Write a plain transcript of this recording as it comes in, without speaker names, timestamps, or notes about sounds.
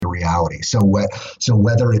reality. So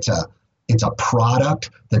whether it's a product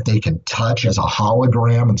that they can touch as a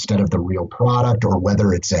hologram instead of the real product, or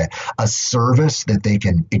whether it's a service that they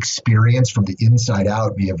can experience from the inside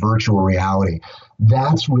out via virtual reality,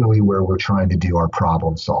 that's really where we're trying to do our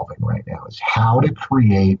problem solving right now, is how to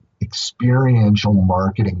create experiential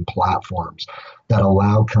marketing platforms that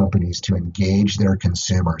allow companies to engage their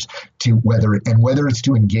consumers, whether it's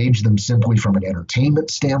to engage them simply from an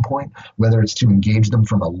entertainment standpoint, whether it's to engage them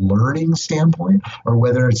from a learning standpoint, or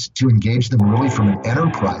whether it's to engage them really from an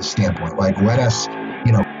enterprise standpoint. Like, let us,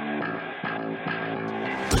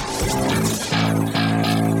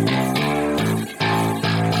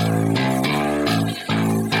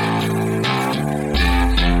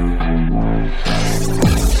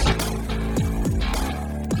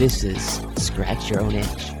 This is Scratch Your Own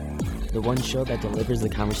Itch, the one show that delivers the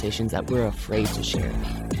conversations that we're afraid to share,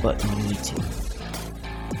 but need to.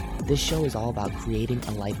 This show is all about creating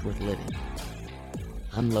a life worth living.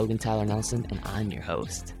 I'm Logan Tyler Nelson, and I'm your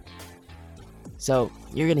host. So,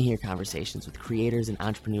 you're going to hear conversations with creators and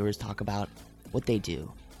entrepreneurs talk about what they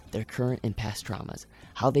do, their current and past traumas,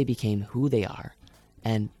 how they became who they are,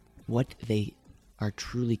 and what they are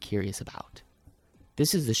truly curious about.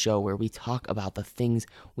 This is the show where we talk about the things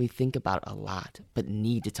we think about a lot, but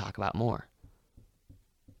need to talk about more.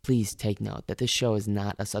 Please take note that this show is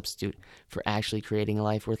not a substitute for actually creating a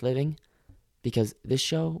life worth living, because this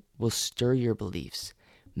show will stir your beliefs,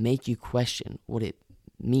 make you question what it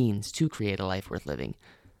means to create a life worth living.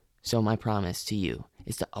 So my promise to you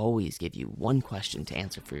is to always give you one question to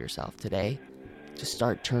answer for yourself today, to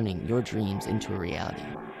start turning your dreams into a reality.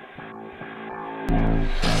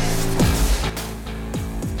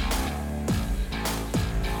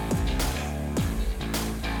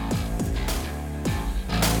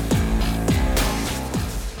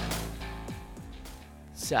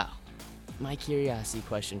 So, my curiosity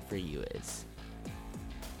question for you is,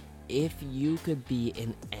 if you could be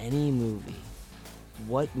in any movie,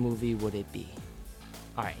 what movie would it be?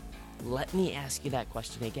 Alright, let me ask you that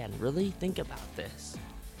question again. Really think about this.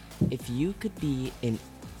 If you could be in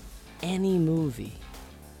any movie,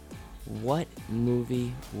 what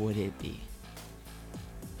movie would it be?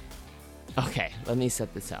 Okay, let me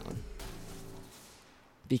set the tone.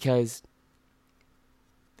 Because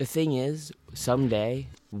the thing is, someday,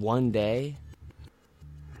 one day,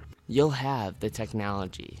 you'll have the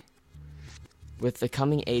technology. With the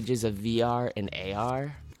coming ages of VR and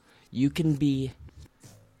AR, you can be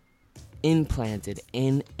implanted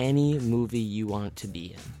in any movie you want to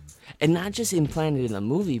be in. And not just implanted in a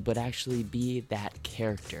movie, but actually be that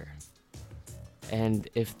character. And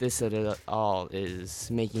if this at all is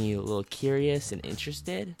making you a little curious and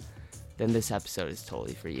interested, then this episode is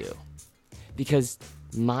totally for you. Because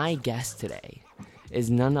my guest today is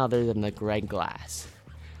none other than the Greg Glass.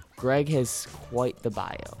 Greg has quite the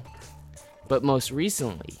bio. But most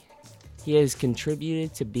recently, he has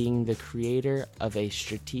contributed to being the creator of a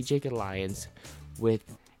strategic alliance with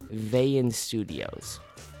Vayan Studios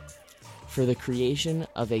for the creation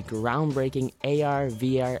of a groundbreaking AR,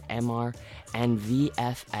 VR, MR, and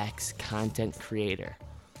VFX content creator.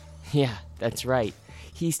 Yeah, that's right.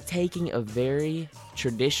 He's taking a very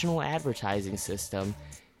traditional advertising system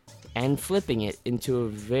and flipping it into a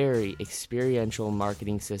very experiential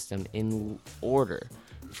marketing system in order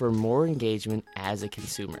for more engagement as a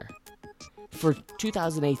consumer. For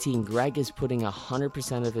 2018, Greg is putting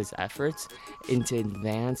 100% of his efforts into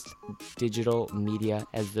advanced digital media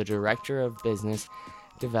as the Director of Business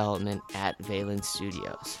Development at Vayan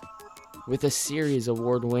Studios. With a series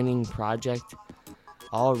award-winning project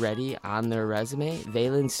already on their resume,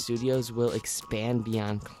 Vayan Studios will expand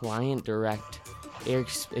beyond client-direct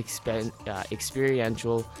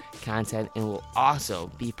experiential content and will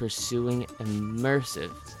also be pursuing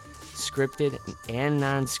immersive, scripted and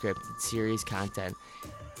non-scripted series content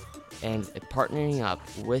and partnering up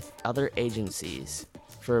with other agencies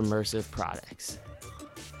for immersive products.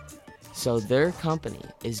 So their company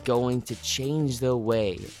is going to change the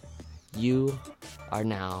way you are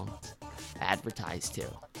now advertised to.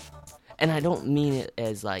 And I don't mean it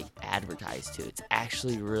as like advertised to. It's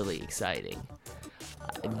actually really exciting.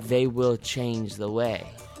 They will change the way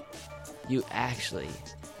you actually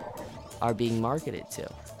are being marketed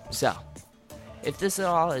to. So, if this at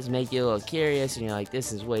all is making you a little curious and you're like,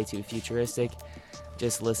 this is way too futuristic,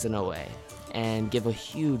 just listen away and give a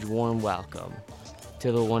huge warm welcome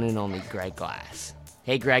to the one and only Greg Glass.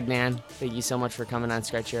 Hey Greg, man, thank you so much for coming on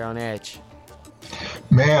Scratch Your Own Itch.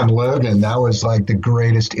 Man, Logan, that was like the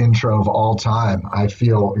greatest intro of all time. I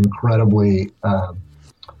feel incredibly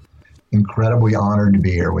honored to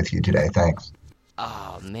be here with you today. Thanks.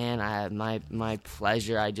 Oh man, my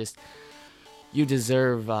pleasure. You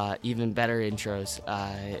deserve even better intros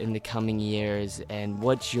in the coming years, and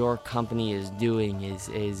what your company is doing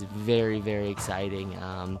is very, very exciting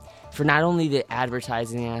for not only the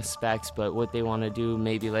advertising aspects, but what they want to do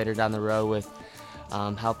maybe later down the road with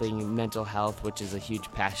helping mental health, which is a huge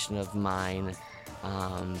passion of mine.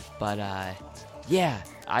 Yeah,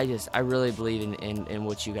 I really believe in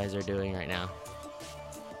what you guys are doing right now.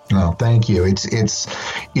 Well, thank you.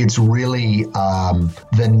 It's really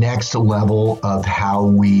the next level of how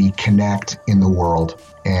we connect in the world,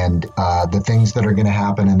 and the things that are going to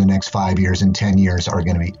happen in the next 5 years and 10 years are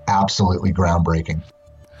going to be absolutely groundbreaking.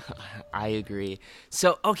 I agree.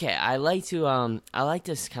 So, okay, I like to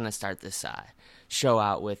kind of start this show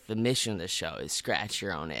out with the mission of the show is scratch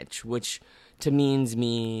your own itch, which to me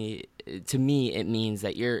it means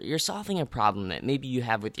that you're solving a problem that maybe you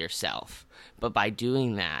have with yourself, but by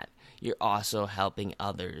doing that, you're also helping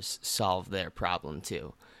others solve their problem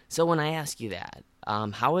too. So when I ask you that,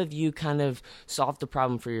 how have you kind of solved the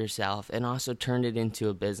problem for yourself and also turned it into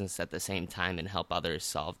a business at the same time and help others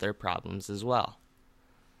solve their problems as well?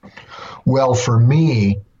 Well, for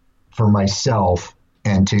me, for myself,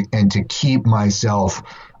 and to keep myself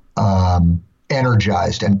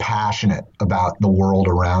energized and passionate about the world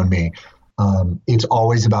around me, it's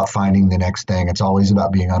always about finding the next thing. It's always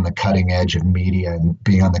about being on the cutting edge of media and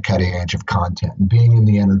being on the cutting edge of content. And being in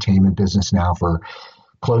the entertainment business now for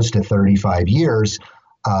close to 35 years,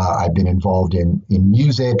 I've been involved in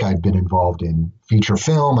music. I've been involved in feature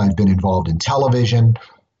film. I've been involved in television,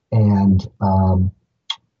 and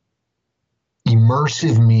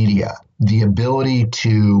immersive media, the ability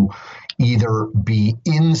to either be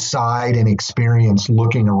inside and experience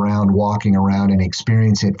looking around, walking around, and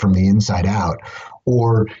experience it from the inside out,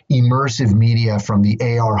 or immersive media from the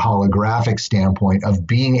AR holographic standpoint of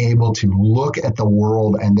being able to look at the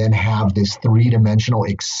world and then have this three-dimensional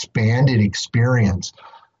expanded experience.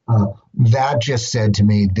 That just said to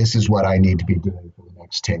me, this is what I need to be doing for the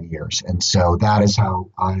next 10 years. And so that is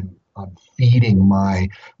how I'm feeding my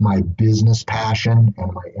business passion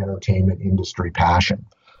and my entertainment industry passion.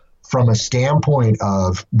 From a standpoint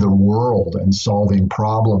of the world and solving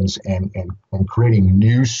problems and creating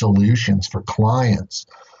new solutions for clients,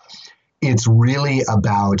 it's really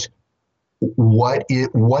about what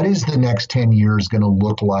is the next 10 years going to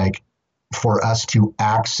look like for us to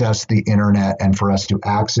access the internet and for us to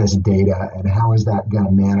access data, and how is that going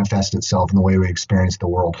to manifest itself in the way we experience the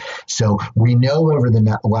world. So we know over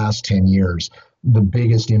the last 10 years, the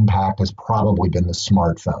biggest impact has probably been the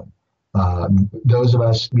smartphone. Those of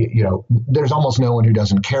us, there's almost no one who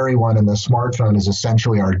doesn't carry one, and the smartphone is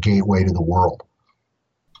essentially our gateway to the world.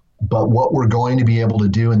 But what we're going to be able to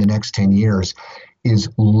do in the next 10 years is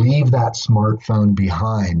leave that smartphone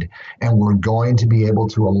behind, and we're going to be able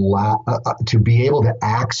to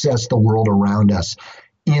access the world around us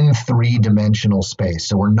in three-dimensional space.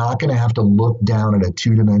 So we're not going to have to look down at a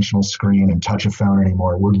two-dimensional screen and touch a phone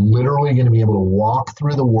anymore. We're literally going to be able to walk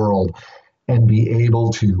through the world and be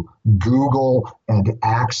able to Google and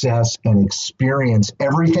access and experience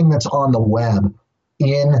everything that's on the web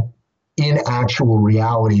in actual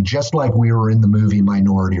reality, just like we were in the movie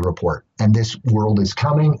Minority Report. And this world is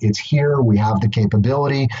coming. It's here. We have the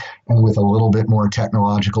capability. And with a little bit more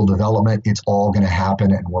technological development, it's all going to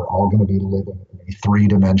happen. And we're all going to be living in a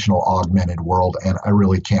three-dimensional augmented world. And I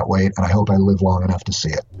really can't wait. And I hope I live long enough to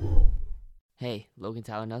see it. Hey, Logan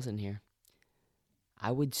Tyler Nelson here.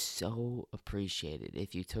 I would so appreciate it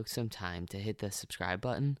if you took some time to hit the subscribe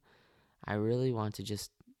button. I really want to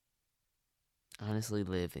just honestly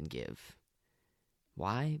live and give.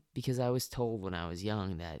 Why? Because I was told when I was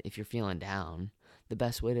young that if you're feeling down, the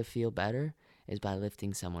best way to feel better is by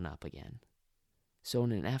lifting someone up again. So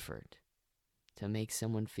in an effort to make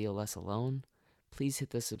someone feel less alone, please hit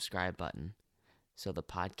the subscribe button so the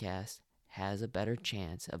podcast has a better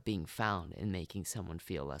chance of being found and making someone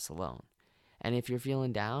feel less alone. And if you're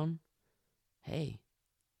feeling down, hey,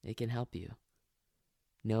 it can help you.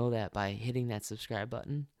 Know that by hitting that subscribe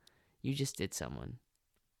button, you just did someone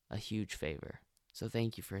a huge favor. So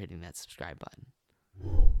thank you for hitting that subscribe button.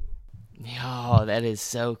 Oh, that is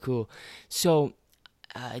so cool. So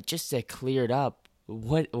just to clear it up,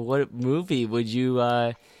 what movie would you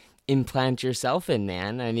implant yourself in,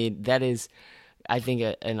 man? I mean, that is, I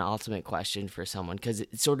think, an ultimate question for someone, because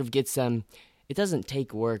it sort of gets them. It doesn't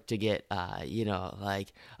take work to get,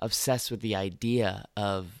 obsessed with the idea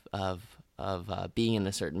of being in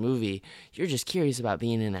a certain movie. You're just curious about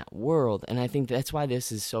being in that world. And I think that's why this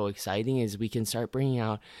is so exciting, is we can start bringing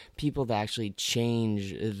out people that actually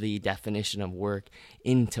change the definition of work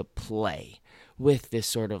into play. with this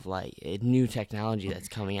sort of like new technology that's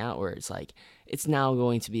coming out, where it's like it's now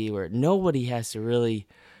going to be where nobody has to really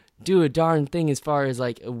do a darn thing as far as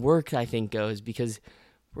like work, I think, goes, because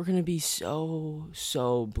we're going to be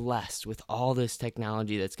so blessed with all this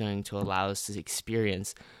technology that's going to allow us to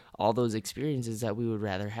experience all those experiences that we would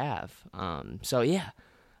rather have. So yeah,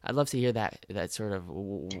 I'd love to hear that sort of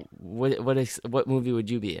what movie would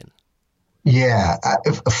you be in? Yeah,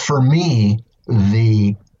 for me,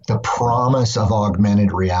 the promise of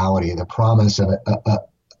augmented reality, the promise of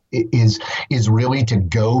is really to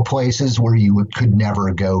go places where you could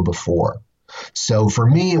never go before. So for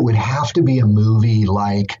me, it would have to be a movie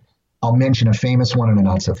like, I'll mention a famous one and a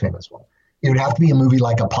not so famous one. It would have to be a movie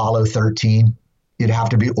like Apollo 13. It'd have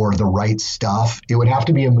to be, or The Right Stuff. It would have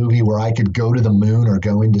to be a movie where I could go to the moon or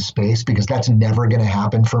go into space, because that's never going to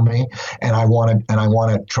happen for me. And I want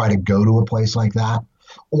to try to go to a place like that.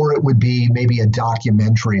 Or it would be maybe a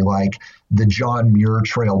documentary like the John Muir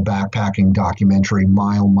Trail backpacking documentary,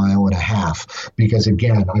 Mile and a Half. Because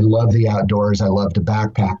again, I love the outdoors. I love to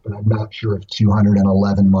backpack, but I'm not sure if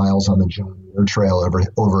 211 miles on the John Muir Trail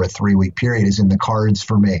over a 3-week period is in the cards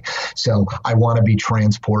for me. So I want to be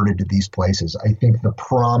transported to these places. I think the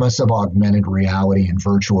promise of augmented reality and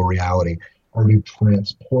virtual reality are to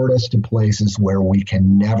transport us to places where we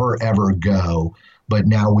can never, ever go. But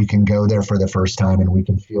now we can go there for the first time and we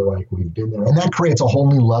can feel like we've been there. And that creates a whole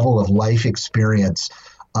new level of life experience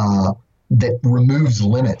that removes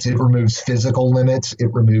limits. It removes physical limits.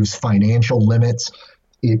 It removes financial limits.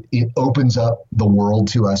 It opens up the world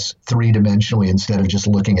to us 3-dimensionally instead of just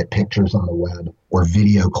looking at pictures on the web or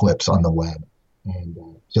video clips on the web. And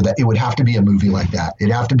so that it would have to be a movie like that.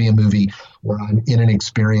 It'd have to be a movie where I'm in an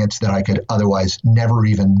experience that I could otherwise never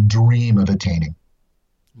even dream of attaining.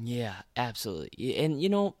 Yeah, absolutely. And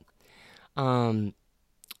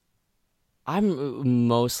I'm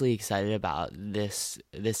mostly excited about this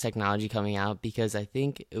technology coming out because I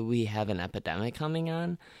think we have an epidemic coming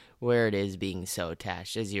on where it is being so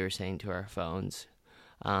attached, as you were saying, to our phones.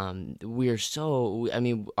 Our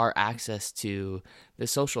access to the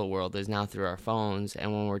social world is now through our phones,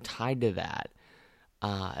 and when we're tied to that,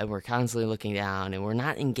 and we're constantly looking down and we're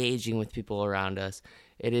not engaging with people around us,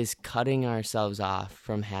 it is cutting ourselves off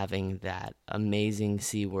from having that amazing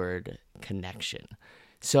C-word connection.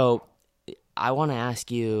 So I want to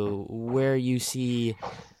ask you where you see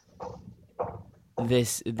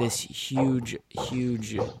this huge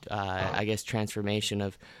I guess transformation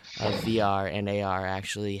of VR and AR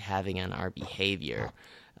actually having on our behavior,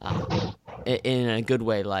 in a good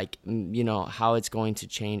way, like, how it's going to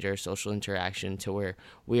change our social interaction to where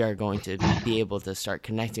we are going to be able to start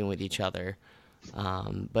connecting with each other,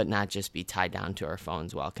 but not just be tied down to our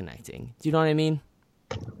phones while connecting. Do you know what I mean?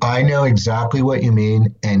 I know exactly what you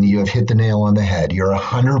mean, and you have hit the nail on the head. You're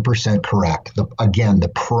 100% correct.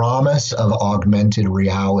 The promise of augmented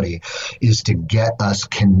reality is to get us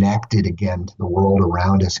connected again to the world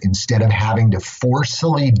around us instead of having to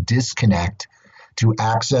forcefully disconnect to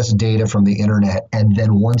access data from the internet, and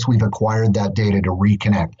then once we've acquired that data to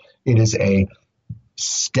reconnect. It is a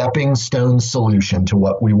stepping stone solution to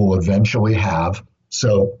what we will eventually have.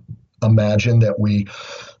 So imagine that we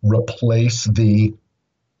replace the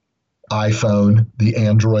iPhone, the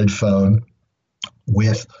Android phone,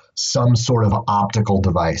 with some sort of optical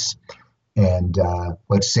device. And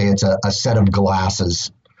let's say it's a set of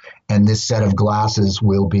glasses. And this set of glasses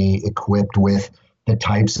will be equipped with the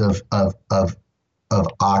types of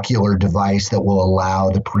ocular device that will allow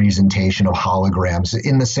the presentation of holograms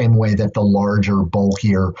in the same way that the larger,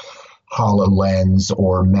 bulkier HoloLens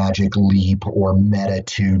or Magic Leap or Meta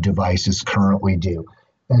 2 devices currently do.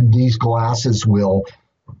 And these glasses will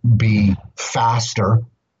be faster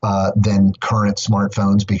than current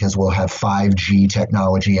smartphones because we'll have 5G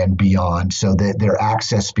technology and beyond, so that their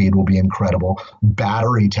access speed will be incredible.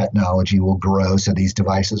 Battery technology will grow, so these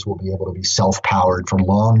devices will be able to be self-powered for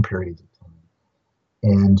long periods of time.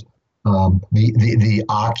 And the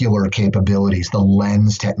ocular capabilities, the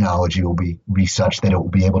lens technology will be such that it will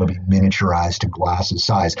be able to be miniaturized to glasses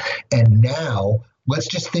size. And now let's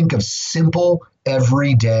just think of simple,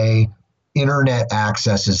 everyday internet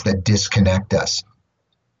accesses that disconnect us.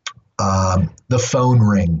 The phone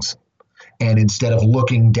rings, and instead of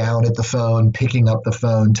looking down at the phone, picking up the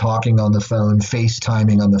phone, talking on the phone,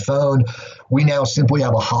 FaceTiming on the phone, we now simply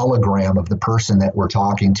have a hologram of the person that we're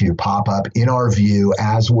talking to pop up in our view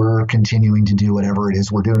as we're continuing to do whatever it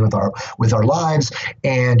is we're doing with our lives.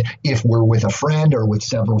 And if we're with a friend or with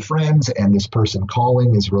several friends and this person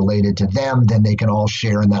calling is related to them, then they can all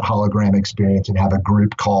share in that hologram experience and have a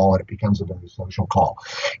group call, and it becomes a very social call.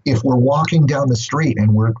 If we're walking down the street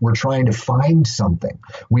and we're trying to find something,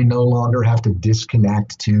 we no longer have to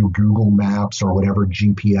disconnect to Google Maps or whatever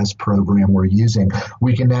GPS program we're using.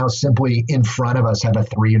 We can now simply in front of us have a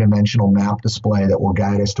three-dimensional map display that will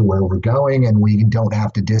guide us to where we're going, and we don't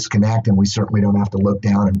have to disconnect, and we certainly don't have to look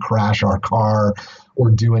down and crash our car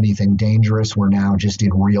or do anything dangerous. We're now just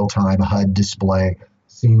in real-time HUD display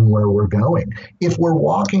seeing where we're going. If we're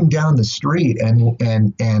walking down the street and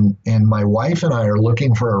my wife and I are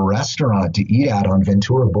looking for a restaurant to eat at on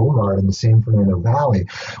Ventura Boulevard in the San Fernando Valley,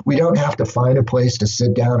 we don't have to find a place to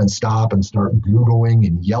sit down and stop and start Googling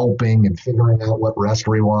and Yelping and figuring out what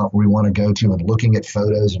restaurant we want to go to and looking at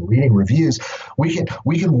photos and reading reviews. We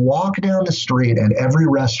can walk down the street and every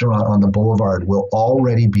restaurant on the boulevard will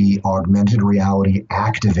already be augmented reality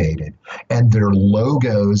activated, and their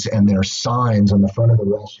logos and their signs on the front of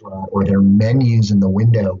the restaurant or their menus in the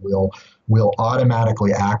window will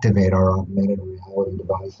automatically activate our augmented reality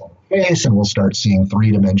device on our face, and we'll start seeing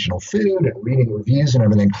three-dimensional food and reading reviews and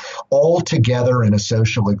everything all together in a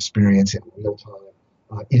social experience in real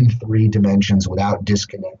time in 3 dimensions without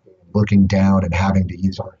disconnecting, looking down, and having to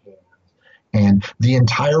use our hands. And the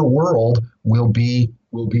entire world will be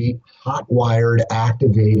hot wired,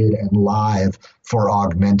 activated, and live for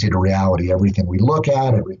augmented reality. Everything we look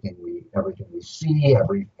at, everything we see,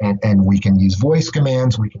 and we can use voice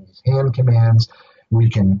commands, we can use hand commands, we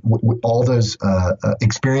can all those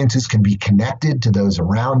experiences can be connected to those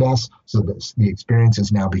around us, so that the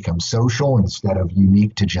experiences now become social instead of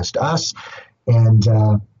unique to just us, and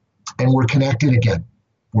we're connected again.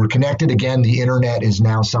 We're connected again. The internet is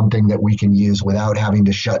now something that we can use without having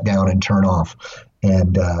to shut down and turn off.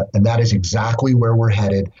 And that is exactly where we're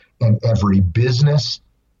headed. And every business,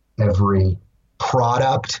 every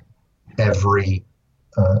product, every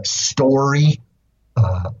story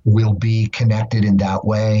will be connected in that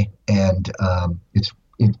way. And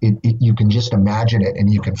you can just imagine it,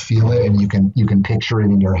 and you can feel it, and you can picture it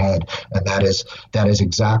in your head. And that is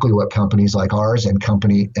exactly what companies like ours and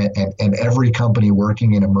every company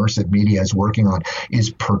working in immersive media is working on,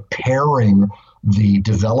 is preparing the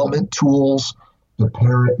development tools,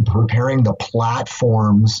 preparing the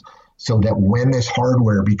platforms, so that when this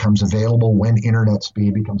hardware becomes available, when internet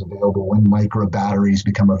speed becomes available, when micro batteries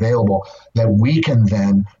become available, that we can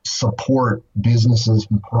then support businesses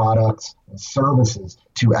and products and services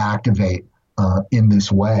to activate in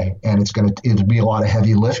this way. And it'll be a lot of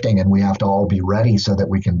heavy lifting, and we have to all be ready so that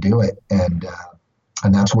we can do it. And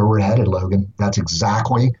that's where we're headed, Logan. That's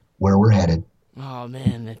exactly where we're headed. Oh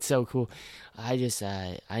man, that's so cool.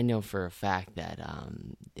 I know for a fact that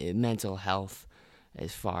mental health,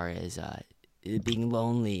 as far as being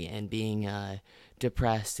lonely and being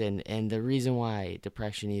depressed, and the reason why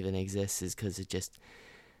depression even exists is because it's just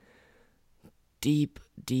deep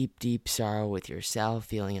sorrow with yourself,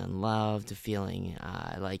 feeling unloved, feeling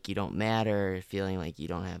like you don't matter, feeling like you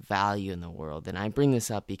don't have value in the world. And I bring this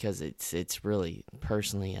up because it's really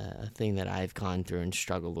personally a thing that I've gone through and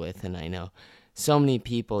struggled with, and I know so many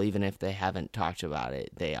people, even if they haven't talked about it,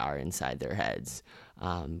 they are inside their heads.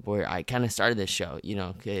 Where I kind of started this show,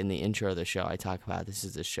 in the intro of the show, I talk about this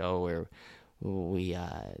is a show where we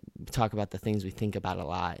talk about the things we think about a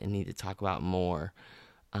lot and need to talk about more.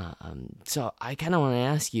 So I kind of want to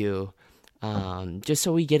ask you, just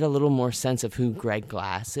so we get a little more sense of who Greg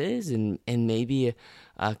Glass is, and maybe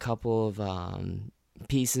a couple of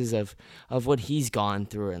pieces of what he's gone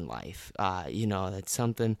through in life. That's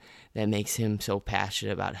something that makes him so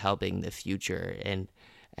passionate about helping the future and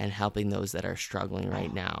helping those that are struggling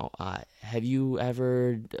right now. Have you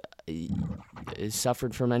ever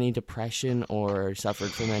suffered from any depression or suffered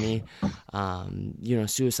from any,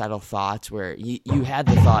 suicidal thoughts where you had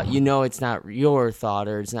the thought, it's not your thought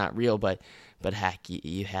or it's not real, but heck,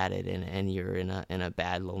 you had it and you're in a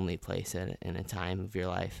bad, lonely place in a time of your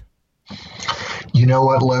life? You know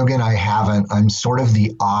what, Logan? I haven't. I'm sort of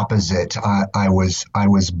the opposite. I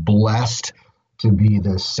was blessed to be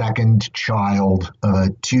the second child of a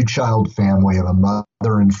 2-child family of a mother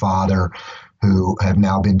and father who have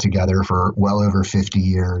now been together for well over 50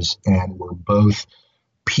 years and were both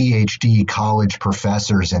PhD college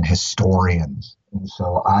professors and historians. And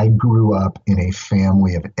so I grew up in a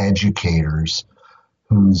family of educators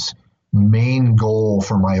whose main goal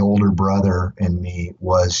for my older brother and me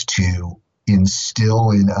was to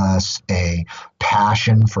instill in us a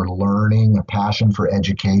passion for learning, a passion for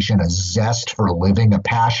education, a zest for living, a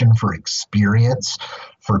passion for experience,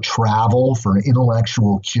 for travel, for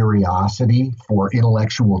intellectual curiosity, for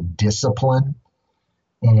intellectual discipline.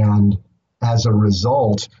 And as a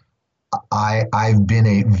result, I've been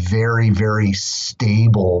a very, very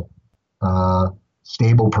stable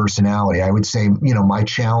personality. I would say, my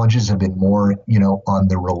challenges have been more, on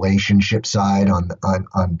the relationship side, on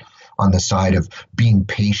the side of being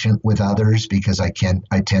patient with others, because I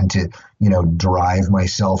tend to, drive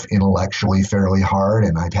myself intellectually fairly hard.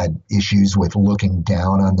 And I've had issues with looking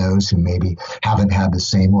down on those who maybe haven't had the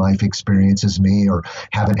same life experience as me or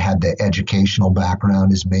haven't had the educational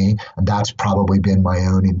background as me. And that's probably been my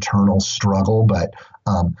own internal struggle, but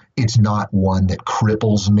it's not one that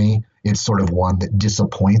cripples me. It's sort of one that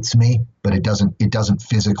disappoints me, but it doesn't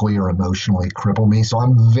physically or emotionally cripple me. So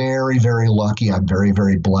I'm very, very lucky. I'm very,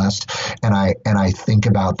 very blessed. And I think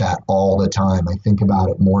about that all the time. I think about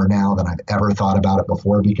it more now than I've ever thought about it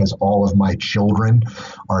before, because all of my children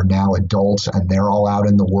are now adults and they're all out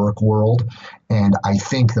in the work world. And I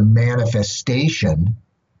think the manifestation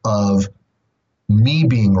of me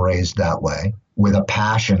being raised that way, with a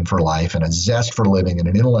passion for life and a zest for living and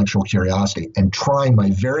an intellectual curiosity, and trying my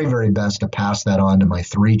very, very best to pass that on to my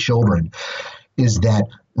 3 children, is that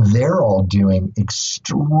they're all doing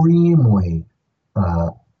extremely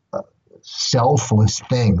selfless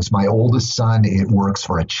things. My oldest son, it works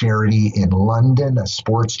for a charity in London, a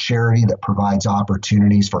sports charity that provides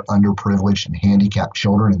opportunities for underprivileged and handicapped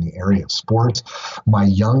children in the area of sports. My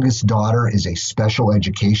youngest daughter is a special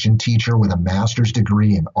education teacher with a master's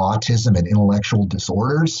degree in autism and intellectual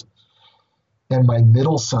disorders. And my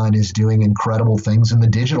middle son is doing incredible things in the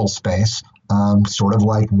digital space, sort of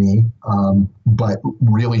like me, but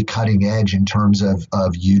really cutting edge in terms of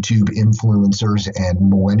YouTube influencers and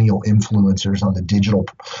millennial influencers on the digital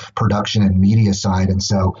production and media side. And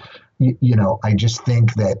so, I just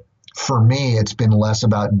think that for me, it's been less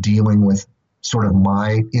about dealing with sort of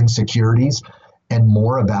my insecurities and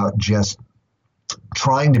more about just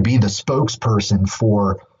trying to be the spokesperson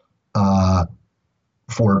for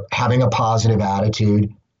having a positive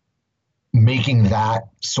attitude, making that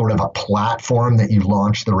sort of a platform that you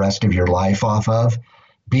launch the rest of your life off of,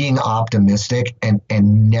 being optimistic, and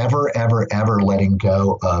never, ever, ever letting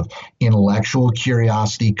go of intellectual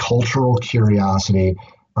curiosity, cultural curiosity,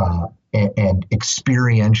 and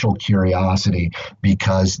experiential curiosity,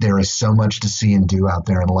 because there is so much to see and do out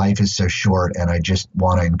there, and life is so short. And I just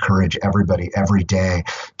want to encourage everybody every day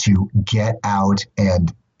to get out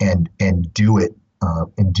and do it.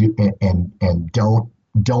 And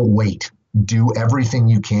don't wait. Do everything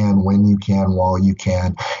you can when you can while you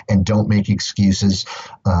can, and don't make excuses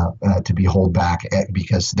to be held back,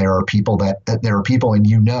 because there are people and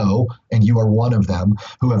and you are one of them,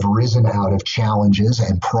 who have risen out of challenges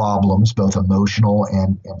and problems, both emotional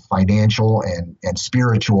and financial and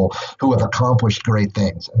spiritual, who have accomplished great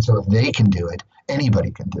things. And so if they can do it,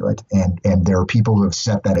 anybody can do it. And there are people who have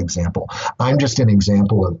set that example. I'm just an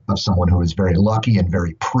example of someone who is very lucky and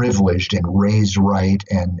very privileged and raised right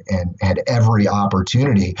and had every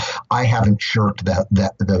opportunity. I haven't shirked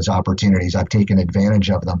those opportunities. I've taken advantage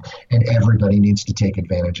of them, and everybody needs to take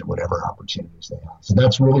advantage of whatever opportunities they have. So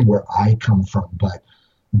that's really where I come from.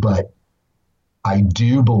 But I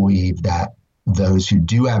do believe that those who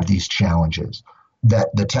do have these challenges, that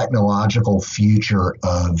the technological future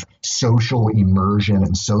of social immersion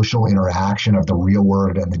and social interaction of the real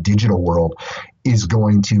world and the digital world is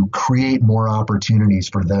going to create more opportunities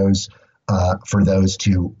for those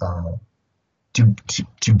to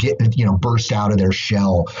get, burst out of their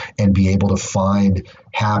shell and be able to find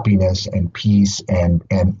happiness and peace and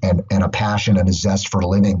a passion and a zest for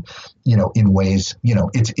living, in ways,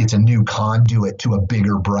 it's a new conduit to a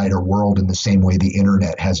bigger, brighter world, in the same way the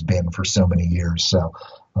internet has been for so many years. So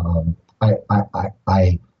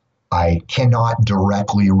I cannot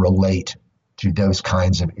directly relate to those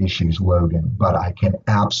kinds of issues, Logan, but I can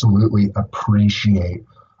absolutely appreciate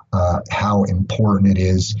how important it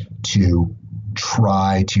is to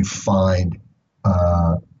try to find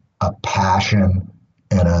a passion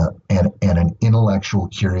and an intellectual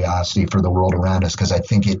curiosity for the world around us, because I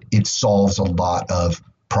think it solves a lot of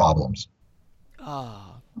problems.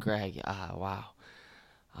 Oh, Greg, wow.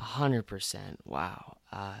 100%. Wow.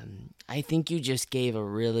 I think you just gave a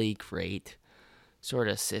really great sort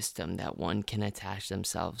of system that one can attach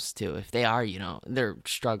themselves to if they are, they're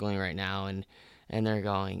struggling right now and they're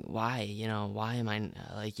going, why am I,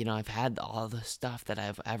 I've had all the stuff that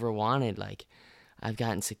I've ever wanted. Like, I've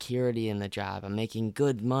gotten security in the job. I'm making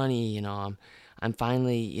good money. I'm I'm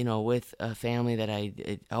finally, with a family that I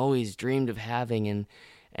always dreamed of having,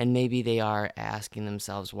 and maybe they are asking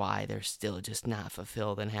themselves why they're still just not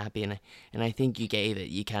fulfilled and happy. And I think you gave it.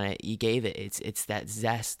 You gave it. It's that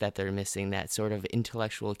zest that they're missing, that sort of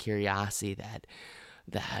intellectual curiosity, that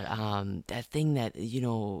thing that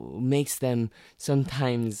makes them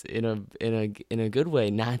sometimes in a good way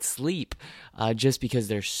not sleep, just because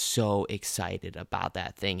they're so excited about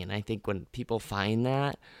that thing. And I think when people find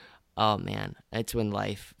that, oh man, it's when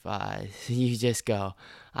life, you just go,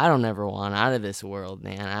 I don't ever want out of this world,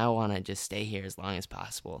 man. I want to just stay here as long as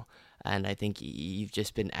possible. And I think you've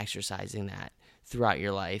just been exercising that throughout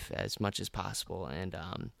your life as much as possible. And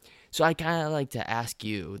so I kind of like to ask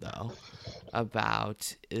you, though,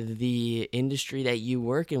 about the industry that you're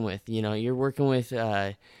working with. You're working with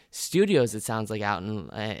studios, it sounds like, out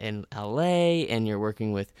in LA, and you're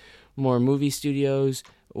working with more movie studios.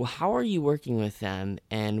 How are you working with them,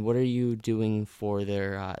 and what are you doing for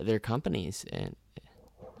their companies? And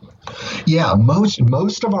Yeah,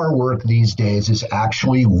 most of our work these days is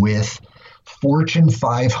actually with Fortune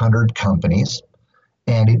 500 companies,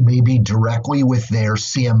 and it may be directly with their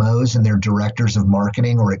CMOs and their directors of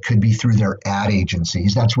marketing, or it could be through their ad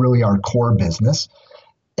agencies. That's really our core business.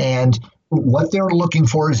 And what they're looking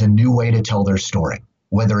for is a new way to tell their story,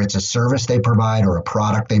 whether it's a service they provide or a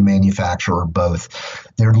product they manufacture or both.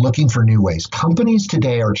 They're looking for new ways. Companies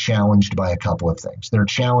today are challenged by a couple of things. They're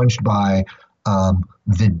challenged by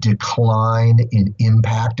the decline in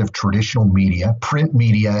impact of traditional media. Print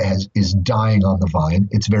media is dying on the vine.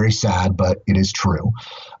 It's very sad, but it is true.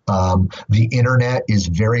 The internet is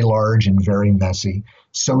very large and very messy.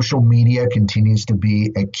 Social media continues to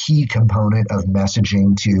be a key component of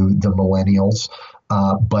messaging to the millennials,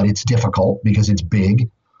 but it's difficult because it's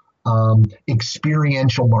big.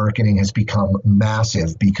 Experiential marketing has become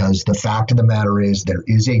massive because the fact of the matter is there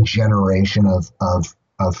is a generation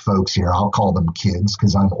of folks here. I'll call them kids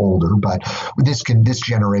because I'm older, but this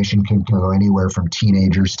generation can go anywhere from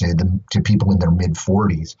teenagers to people in their mid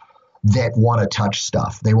 40s that want to touch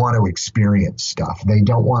stuff. They want to experience stuff. They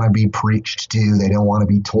don't want to be preached to. They don't want to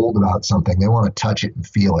be told about something. They want to touch it and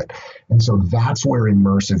feel it. And so that's where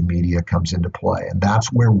immersive media comes into play. And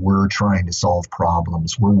that's where we're trying to solve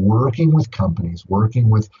problems. We're working with companies, working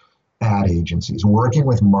with ad agencies, working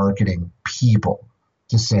with marketing people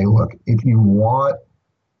to say, look, if you want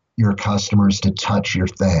your customers to touch your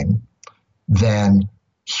thing, then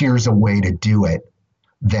here's a way to do it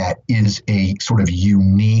that is a sort of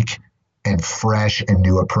unique and fresh and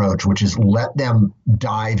new approach, which is let them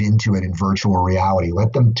dive into it in virtual reality,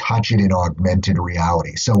 let them touch it in augmented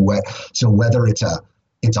reality. So whether it's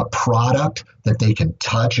a product that they can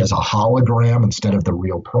touch as a hologram instead of the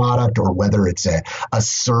real product, or whether it's a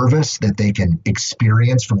service that they can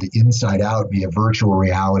experience from the inside out via virtual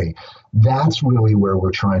reality, that's really where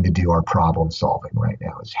we're trying to do our problem solving right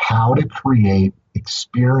now, is how to create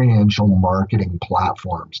experiential marketing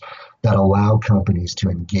platforms that allow companies to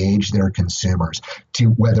engage their consumers,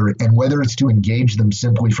 whether it's to engage them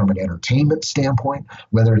simply from an entertainment standpoint,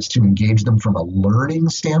 whether it's to engage them from a learning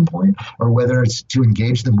standpoint, or whether it's to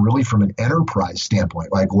engage them really from an enterprise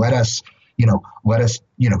standpoint. Like let us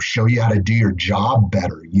show you how to do your job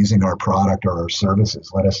better using our product or our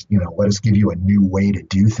services. Let us give you a new way to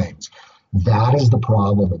do things. That is the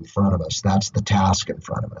problem in front of us. That's the task in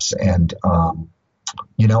front of us. And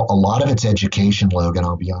a lot of it's education, Logan,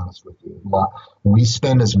 I'll be honest with you. We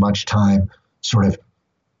spend as much time sort of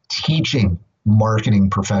teaching marketing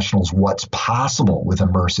professionals what's possible with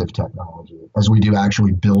immersive technology as we do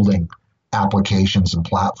actually building applications and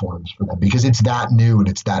platforms for them, because it's that new and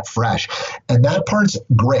it's that fresh. And that part's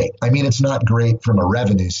great. I mean, it's not great from a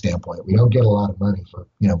revenue standpoint. We don't get a lot of money for,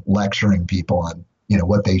 lecturing people on,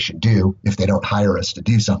 what they should do if they don't hire us to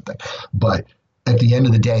do something. But at the end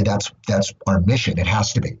of the day, that's our mission. It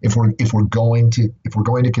has to be. If we're going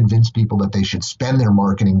to convince people that they should spend their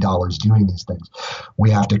marketing dollars doing these things, we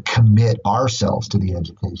have to commit ourselves to the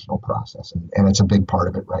educational process. And it's a big part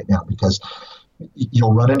of it right now, because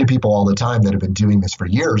you'll run into people all the time that have been doing this for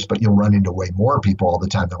years, but you'll run into way more people all the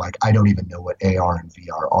time. They're like, I don't even know what AR and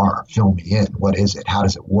VR are. Fill me in. What is it? How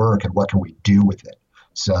does it work? And what can we do with it?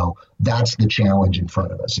 So that's the challenge in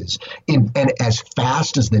front of us. And as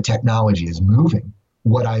fast as the technology is moving,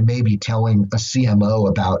 what I may be telling a CMO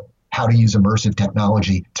about how to use immersive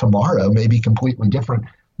technology tomorrow may be completely different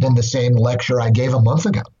than the same lecture I gave a month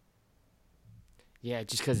ago. Yeah,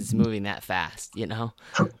 just because it's moving that fast,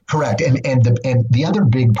 Correct. And the other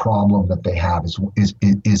big problem that they have is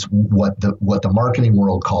what the marketing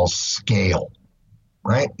world calls scale,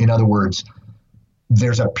 right? In other words,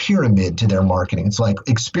 there's a pyramid to their marketing. It's like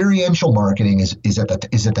experiential marketing is at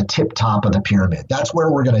the tip top of the pyramid. That's where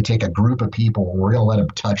we're going to take a group of people and we're going to let them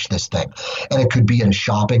touch this thing. And it could be at a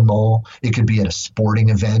shopping mall, it could be at a sporting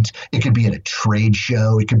event, it could be at a trade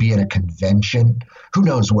show, it could be at a convention. Who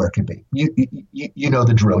knows where it could be? You know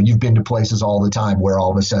the drill. You've been to places all the time where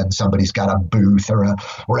all of a sudden somebody's got a booth or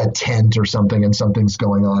a tent or something, and something's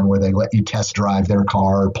going on where they let you test drive their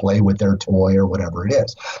car or play with their toy or whatever it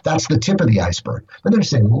is. That's the tip of the iceberg. But they're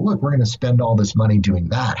saying, well, look, we're going to spend all this money doing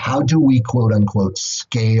that. How do we, quote unquote,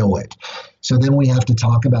 scale it? So then we have to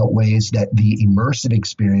talk about ways that the immersive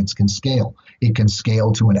experience can scale. It can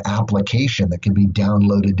scale to an application that can be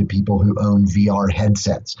downloaded to people who own VR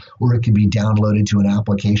headsets, or it can be downloaded to an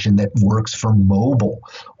application that works for mobile,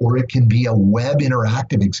 or it can be a web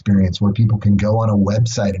interactive experience where people can go on a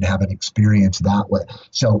website and have an experience that way.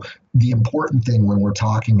 So the important thing when we're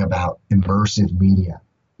talking about immersive media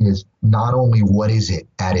is not only what is it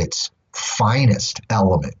at its finest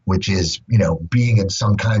element, which is, being in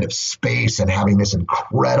some kind of space and having this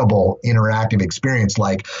incredible interactive experience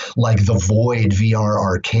like the Void VR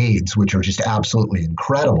arcades, which are just absolutely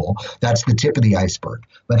incredible. That's the tip of the iceberg.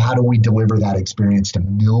 But how do we deliver that experience to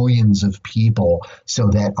millions of people so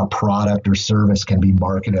that a product or service can be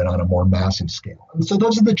marketed on a more massive scale? And so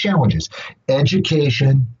those are the challenges: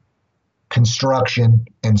 education, construction,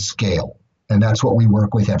 and scale. And that's what we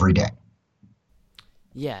work with every day.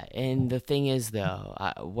 Yeah, and the thing is, though,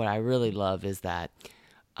 what I really love is that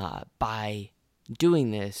by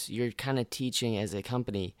doing this, you're kind of teaching, as a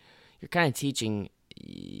company, you're kind of teaching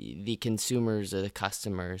the consumers or the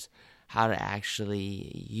customers how to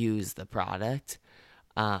actually use the product,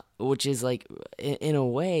 which is like, in a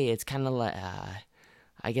way, it's kind of like,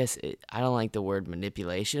 I guess I don't like the word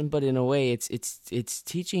manipulation, but in a way, it's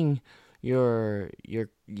teaching your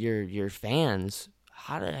fans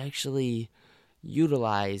how to actually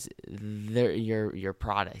utilize your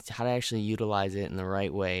product, how to actually utilize it in the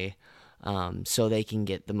right way, so they can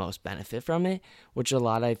get the most benefit from it. Which a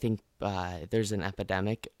lot, I think, there's an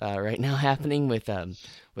epidemic right now happening with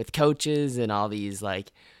coaches and all these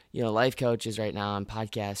life coaches right now on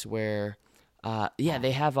podcasts where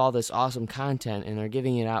they have all this awesome content and they're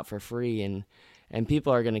giving it out for free, and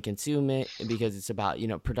people are going to consume it because it's about,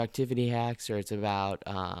 productivity hacks, or it's about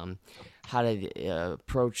how to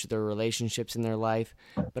approach their relationships in their life.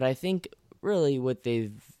 But I think really what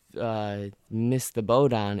they've missed the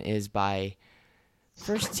boat on is by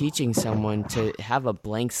first teaching someone to have a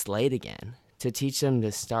blank slate again, to teach them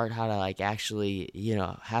to start how to actually,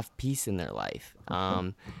 have peace in their life,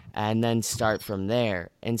 and then start from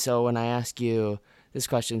there. And so when I ask you this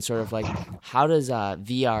question, sort of like, how does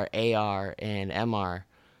VR, AR, and MR,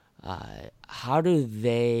 how do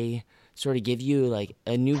they sort of give you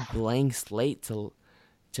a new blank slate to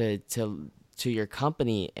your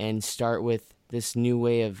company and start with this new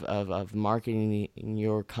way of marketing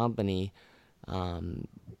your company,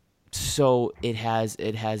 so it has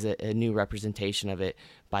a new representation of it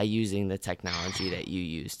by using the technology that you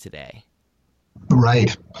use today?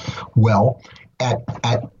 Right. Well,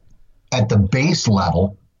 at the base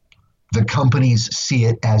level, the companies see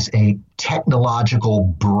it as a technological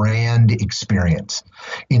brand experience.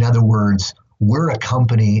 In other words, we're a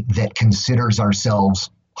company that considers ourselves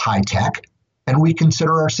high tech, and we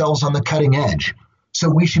consider ourselves on the cutting edge. So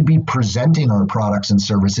we should be presenting our products and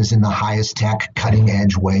services in the highest tech, cutting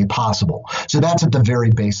edge way possible. So that's at the very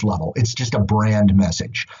base level. It's just a brand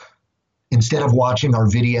message. Instead of watching our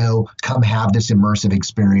video, come have this immersive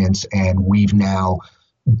experience, and we've now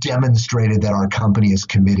demonstrated that our company is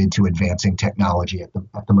committed to advancing technology at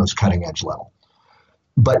the most cutting edge level.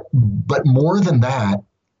 But more than that,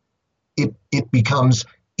 it becomes,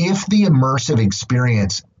 if the immersive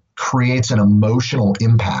experience creates an emotional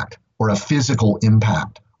impact or a physical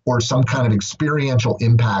impact or some kind of experiential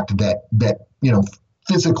impact that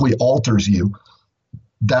physically alters you,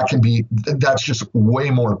 that's just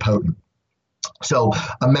way more potent. So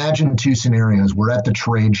imagine two scenarios. We're at the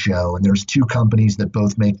trade show, and there's two companies that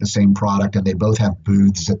both make the same product, and they both have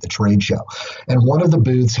booths at the trade show. And one of the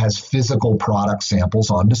booths has physical product samples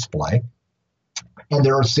on display. And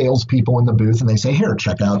there are salespeople in the booth, and they say, here,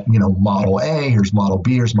 check out, Model A, here's Model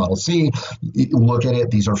B, here's Model C. Look at it.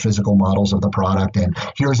 These are physical models of the product. And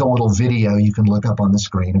here's a little video you can look up on the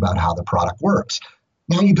screen about how the product works.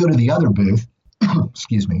 Now you go to the other booth,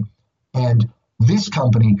 excuse me, and this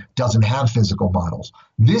company doesn't have physical models.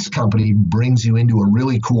 This company brings you into a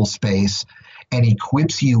really cool space and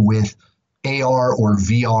equips you with AR or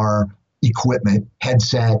VR equipment,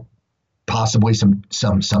 headset, possibly some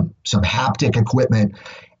haptic equipment,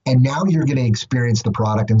 And now you're going to experience the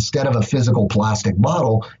product instead of a physical plastic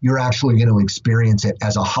model, you're actually going to experience it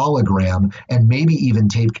as a hologram and maybe even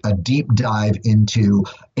take a deep dive into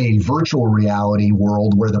a virtual reality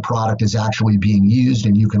world where the product is actually being used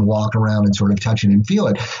and you can walk around and sort of touch it and feel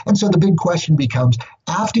it. And so the big question becomes,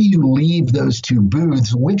 after you leave those two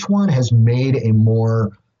booths, which one has made a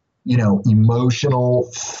more, emotional,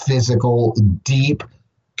 physical, deep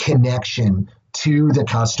connection to the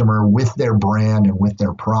customer with their brand and with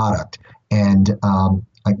their product? And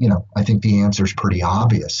I think the answer is pretty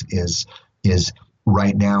obvious. Is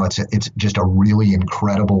right now it's just a really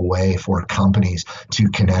incredible way for companies to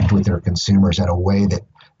connect with their consumers in a way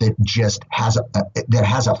that just has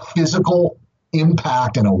a physical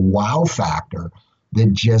impact and a wow factor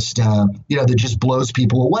that just blows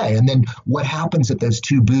people away. And then what happens at those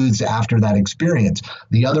two booths after that experience?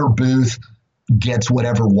 The other booth gets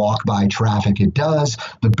whatever walk-by traffic it does.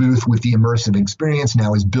 The booth with the immersive experience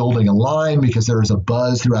now is building a line because there is a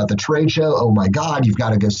buzz throughout the trade show. Oh my God, you've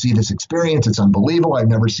got to go see this experience. It's unbelievable. I've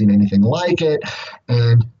never seen anything like it.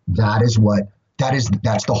 And that's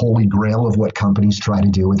the holy grail of what companies try to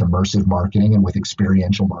do with immersive marketing and with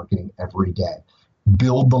experiential marketing every day.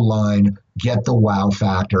 Build the line, get the wow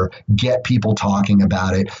factor, get people talking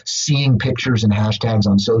about it, seeing pictures and hashtags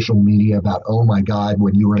on social media about, oh my God,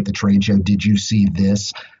 when you were at the trade show, did you see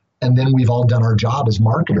this? And then we've all done our job as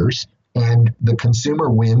marketers, and the consumer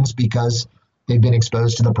wins because they've been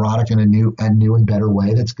exposed to the product in a new and better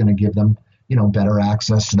way that's going to give them, better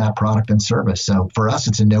access to that product and service. So for us,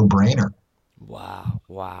 it's a no-brainer. Wow.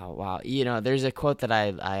 There's a quote that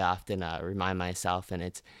I often remind myself, and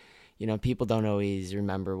it's, people don't always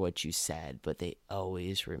remember what you said, but they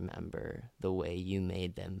always remember the way you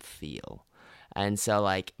made them feel. And so,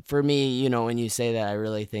 like, for me, when you say that, I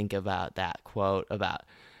really think about that quote about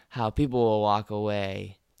how people will walk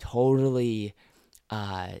away totally,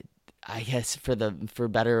 I guess, for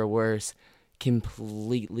better or worse,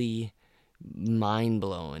 completely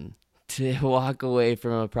mind-blown to walk away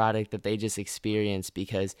from a product that they just experienced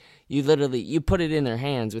because you put it in their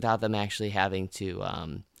hands without them actually having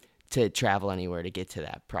to travel anywhere to get to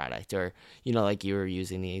that product. Or like you were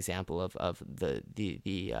using the example of the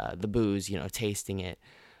booze, tasting it,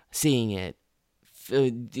 seeing it,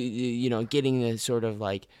 getting the sort of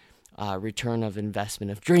like return of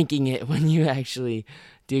investment of drinking it when you actually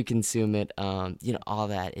do consume it. All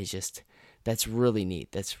that is just, that's really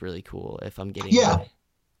neat. That's really cool. If I'm getting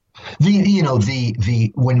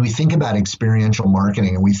when we think about experiential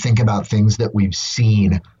marketing and we think about things that we've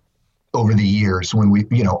seen over the years, when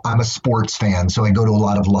I'm a sports fan, so I go to a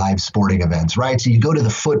lot of live sporting events, right? So you go to the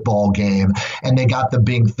football game and they got the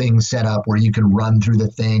big thing set up where you can run through the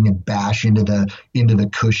thing and bash into the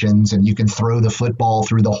cushions, and you can throw the football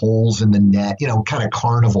through the holes in the net, kind of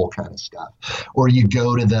carnival kind of stuff. Or you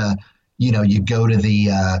go to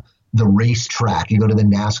the racetrack, you go to the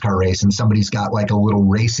NASCAR race and somebody's got like a little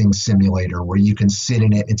racing simulator where you can sit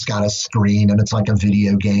in it. It's got a screen and it's like a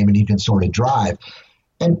video game and you can sort of drive.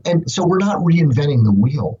 And so we're not reinventing the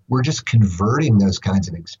wheel. We're just converting those kinds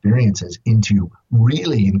of experiences into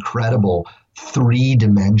really incredible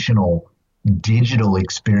three-dimensional digital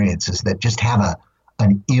experiences that just have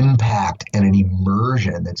an impact and an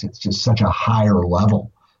immersion it's just such a higher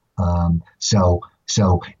level.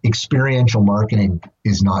 So experiential marketing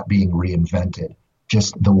is not being reinvented,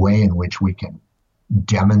 just the way in which we can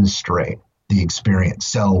demonstrate the experience.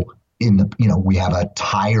 So we have a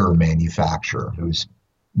tire manufacturer who's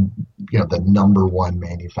the number one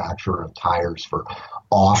manufacturer of tires for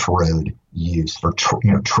off-road use, for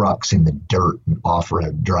trucks in the dirt and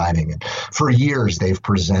off-road driving. And for years, they've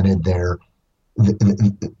presented their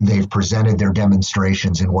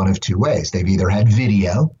demonstrations in one of two ways. They've either had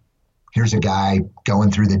video. Here's a guy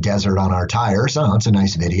going through the desert on our tires. Oh, it's a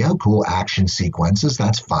nice video, cool action sequences.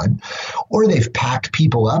 That's fun. Or they've packed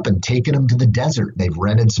people up and taken them to the desert. They've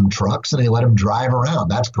rented some trucks and they let them drive around.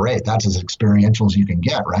 That's great. That's as experiential as you can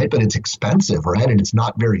get, right? But it's expensive, right? And it's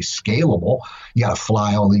not very scalable. You got to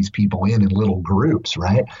fly all these people in little groups,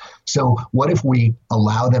 right? So what if we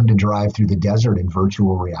allow them to drive through the desert in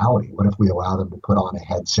virtual reality? What if we allow them to put on a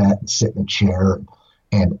headset and sit in a chair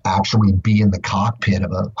and actually be in the cockpit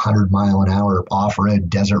of a 100-mile-an-hour off-road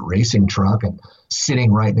desert racing truck and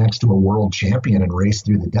sitting right next to a world champion and race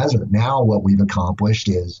through the desert? Now what we've accomplished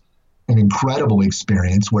is an incredible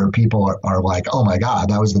experience where people are like, oh my God,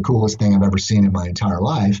 that was the coolest thing I've ever seen in my entire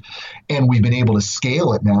life. And we've been able to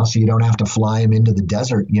scale it now so you don't have to fly them into the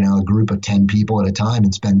desert, a group of 10 people at a time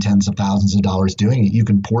and spend tens of thousands of dollars doing it. You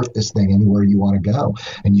can port this thing anywhere you want to go,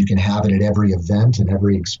 and you can have it at every event and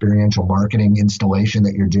every experiential marketing installation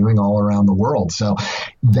that you're doing all around the world. So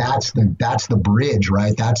that's the bridge,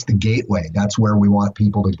 right? That's the gateway. That's where we want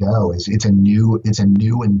people to go. It's a new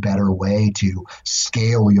and better way to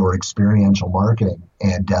scale your experiential marketing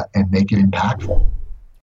and make it impactful.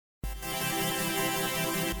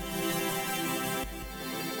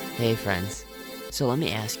 Hey friends, so let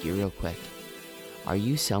me ask you real quick. Are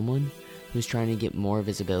you someone who's trying to get more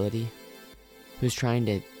visibility? Who's trying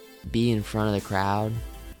to be in front of the crowd?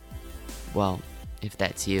 Well, if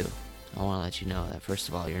that's you, I want to let you know that first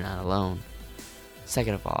of all, you're not alone.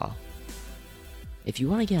 Second of all, if you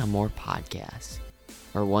want to get on more podcasts,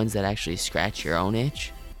 or ones that actually scratch your own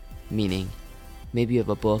itch, meaning maybe you have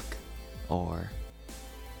a book, or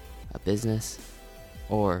a business,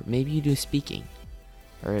 or maybe you do speaking,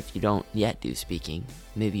 or if you don't yet do speaking,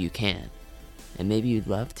 maybe you can, and maybe you'd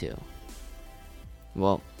love to.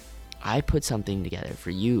 Well, I put something together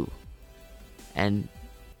for you, and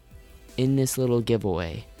in this little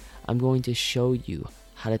giveaway, I'm going to show you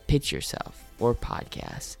how to pitch yourself or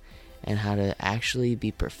podcasts, and how to actually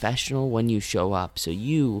be professional when you show up so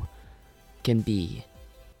you can be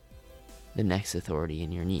the next authority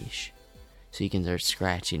in your niche, so you can start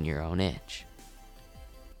scratching your own itch.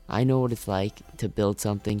 I know what it's like to build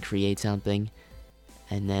something, create something,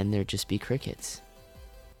 and then there just be crickets.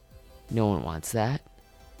 No one wants that.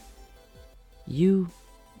 You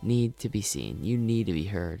need to be seen. You need to be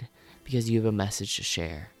heard because you have a message to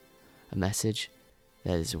share. A message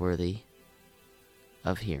that is worthy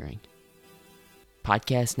of hearing.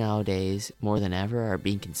 Podcasts nowadays, more than ever, are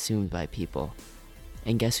being consumed by people.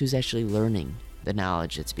 And guess who's actually learning the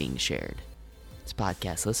knowledge that's being shared? It's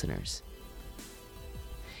podcast listeners.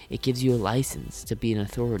 It gives you a license to be an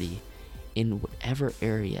authority in whatever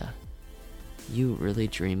area you really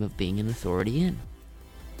dream of being an authority in.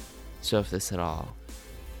 So if this at all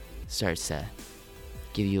starts to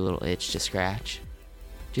give you a little itch to scratch,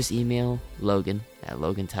 just email Logan at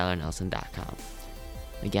LoganTylerNelson.com.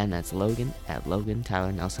 Again, that's Logan at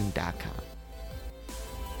LoganTylerNelson.com.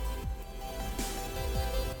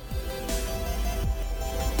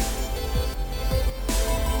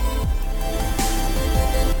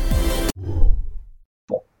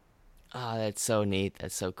 Oh, that's so neat.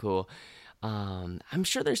 That's so cool. I'm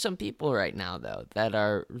sure there's some people right now, though, that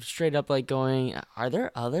are straight up like going, are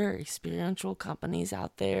there other experiential companies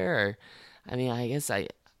out there? Or, I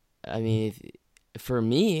mean, for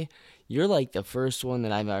me, you're like the first one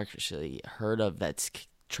that I've actually heard of that's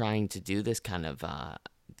trying to do this kind of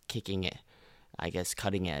kicking it, I guess,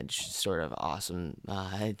 cutting edge sort of awesome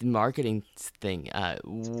marketing thing.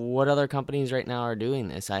 What other companies right now are doing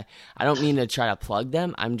this? I don't mean to try to plug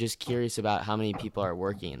them. I'm just curious about how many people are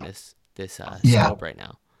working in this scope right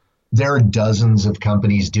now. There are dozens of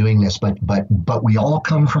companies doing this, but we all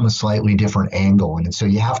come from a slightly different angle. And so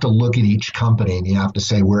you have to look at each company and you have to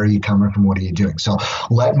say, where are you coming from? What are you doing? So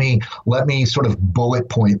let me sort of bullet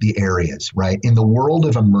point the areas, right? In the world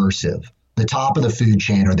of immersive, the top of the food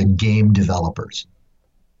chain are the game developers.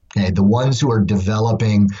 Okay, the ones who are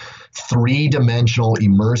developing three-dimensional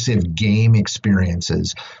immersive game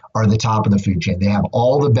experiences are the top of the food chain. They have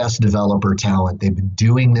all the best developer talent. They've been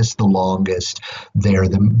doing this the longest. They're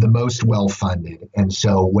the most well-funded. And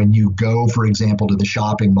so when you go, for example, to the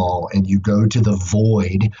shopping mall and you go to the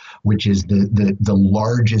Void, which is the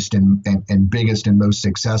largest and biggest and most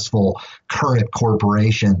successful current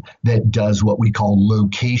corporation that does what we call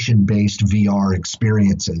location-based VR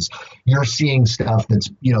experiences, you're seeing stuff that's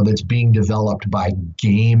being developed by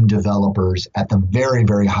game developers at the very,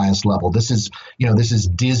 very highest level. This is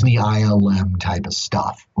Disney ILM type of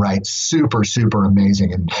stuff, right? Super, super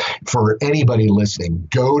amazing. And for anybody listening,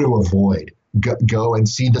 go to a Void. Go and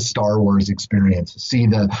see the Star Wars experience. See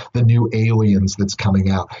the new Aliens that's coming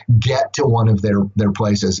out. Get to one of their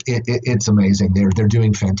places. It's amazing. They're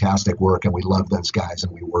doing fantastic work, and we love those guys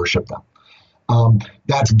and we worship them.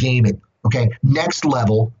 That's gaming. Okay. Next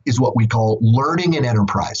level is what we call learning and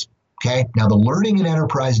enterprise. Okay. Now the learning and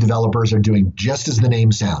enterprise developers are doing just as the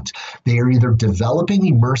name sounds. They are either developing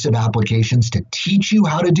immersive applications to teach you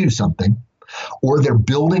how to do something, or they're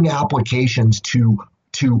building applications to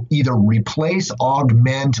either replace,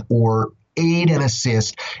 augment, or aid and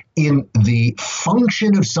assist in the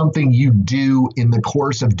function of something you do in the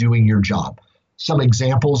course of doing your job. Some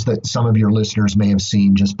examples that some of your listeners may have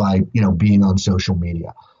seen just by being on social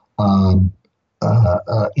media.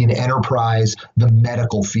 in enterprise, the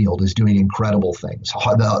medical field is doing incredible things.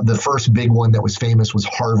 The first big one that was famous was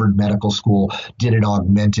Harvard Medical School did an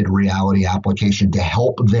augmented reality application to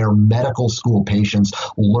help their medical school patients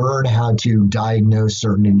learn how to diagnose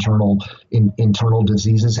certain internal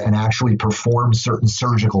diseases and actually perform certain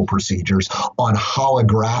surgical procedures on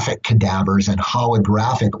holographic cadavers and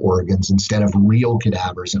holographic organs instead of real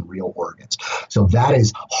cadavers and real organs. So that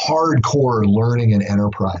is hardcore learning and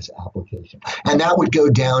enterprise application. And that would go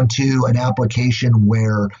down to an application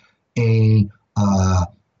where a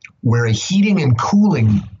heating and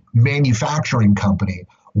cooling manufacturing company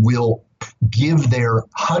will give their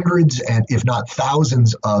hundreds and if not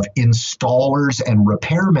thousands of installers and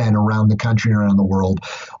repairmen around the country and around the world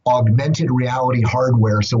augmented reality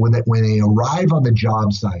hardware so when they arrive on the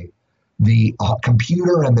job site, the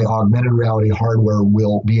computer and the augmented reality hardware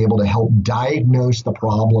will be able to help diagnose the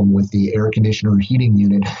problem with the air conditioner heating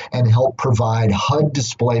unit and help provide HUD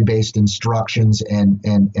display-based instructions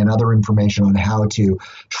and other information on how to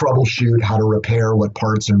troubleshoot, how to repair, what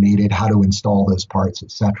parts are needed, how to install those parts,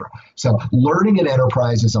 etc. So learning in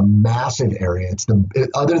enterprise is a massive area.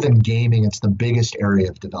 Other than gaming, it's the biggest area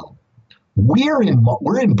of development. We're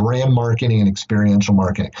in brand marketing and experiential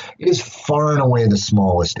marketing. It is far and away the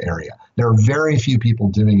smallest area. There are very few people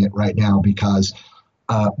doing it right now because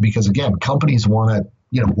again, companies want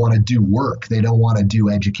to do work. They don't want to do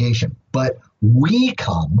education. But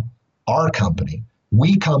our company,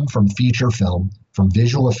 we come from feature film, from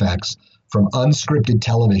visual effects, from unscripted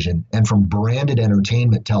television, and from branded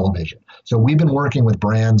entertainment television. So we've been working with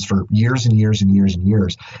brands for years and years and years and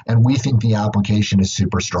years, and we think the application is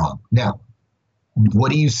super strong. Now,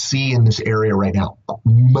 what do you see in this area right now?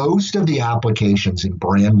 Most of the applications in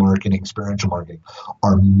brand marketing, experiential marketing,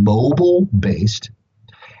 are mobile-based,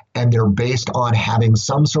 and they're based on having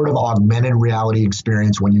some sort of augmented reality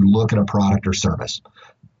experience when you look at a product or service.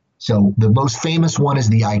 So the most famous one is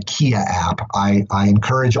the IKEA app. I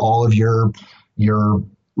encourage all of your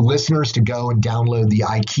listeners to go and download the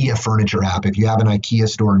IKEA furniture app. If you have an IKEA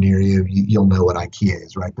store near you, you'll know what IKEA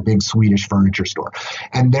is, right? The big Swedish furniture store.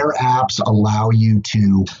 And their apps allow you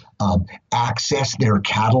to access their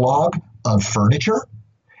catalog of furniture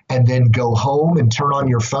and then go home and turn on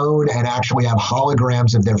your phone and actually have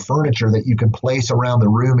holograms of their furniture that you can place around the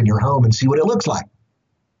room in your home and see what it looks like.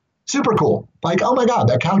 Super cool. Like, oh my God,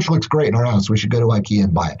 that couch looks great in our house. We should go to IKEA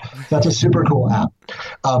and buy it. That's a super cool app.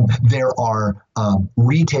 There are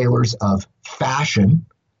retailers of fashion,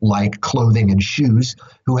 like clothing and shoes,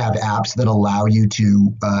 who have apps that allow you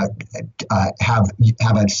to have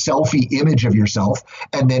a selfie image of yourself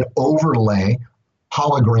and then overlay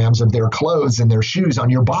holograms of their clothes and their shoes on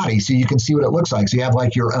your body so you can see what it looks like. So you have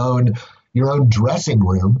like your own dressing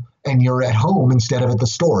room, and you're at home instead of at the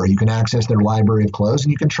store. You can access their library of clothes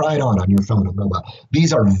and you can try it on your phone and mobile.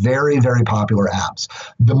 These are very, very popular apps.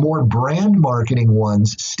 The more brand marketing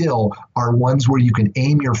ones still are ones where you can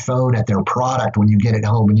aim your phone at their product when you get it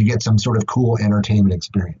home and you get some sort of cool entertainment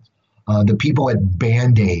experience. The people at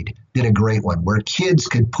Band-Aid did a great one where kids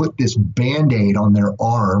could put this Band-Aid on their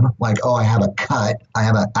arm, like, oh, I have a cut, I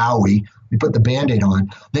have an owie. You put the Band-Aid on,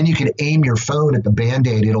 then you can aim your phone at the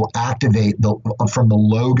Band-Aid. It'll activate from the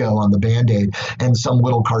logo on the Band-Aid, and some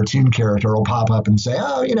little cartoon character will pop up and say,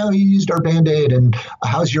 oh, you used our Band-Aid, and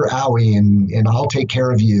how's your owie, and I'll take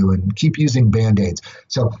care of you, and keep using Band-Aids.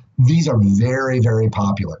 So these are very, very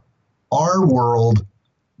popular. Our world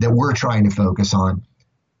that we're trying to focus on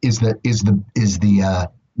is the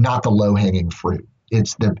not the low-hanging fruit.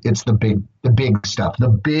 It's the big stuff, the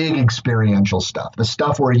big experiential stuff, the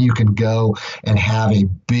stuff where you can go and have a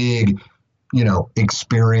big,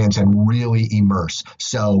 experience and really immerse.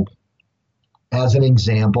 So as an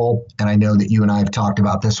example, and I know that you and I have talked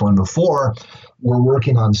about this one before, we're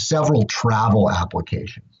working on several travel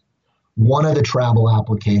applications. One of the travel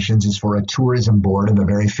applications is for a tourism board of a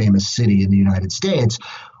very famous city in the United States,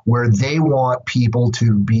 where they want people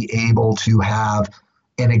to be able to have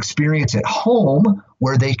an experience at home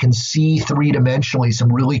where they can see three-dimensionally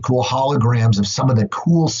some really cool holograms of some of the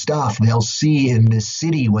cool stuff they'll see in this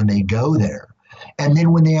city when they go there. And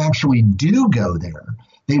then when they actually do go there,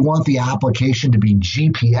 they want the application to be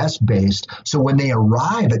GPS based. So when they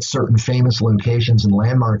arrive at certain famous locations and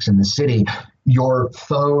landmarks in the city, your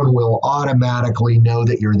phone will automatically know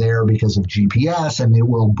that you're there because of GPS, and it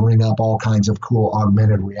will bring up all kinds of cool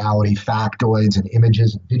augmented reality factoids and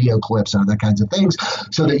images and video clips and other kinds of things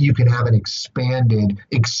so that you can have an expanded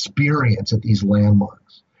experience at these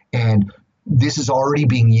landmarks. And This is already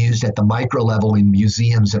being used at the micro level in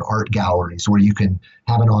museums and art galleries where you can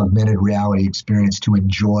have an augmented reality experience to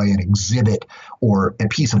enjoy an exhibit or a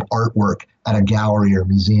piece of artwork at a gallery or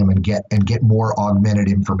museum and get more augmented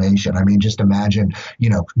information. I mean, just imagine,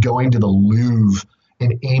 going to the Louvre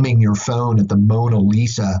and aiming your phone at the Mona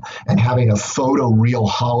Lisa and having a photoreal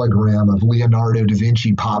hologram of Leonardo da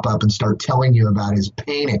Vinci pop up and start telling you about his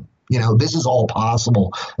painting. This is all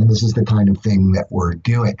possible, and this is the kind of thing that we're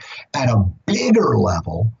doing. At a bigger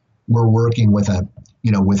level, we're working with a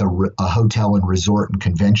hotel and resort and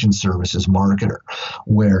convention services marketer,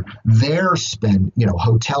 where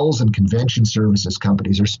hotels and convention services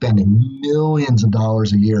companies are spending millions of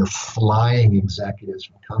dollars a year flying executives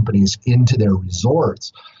from companies into their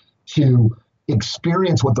resorts to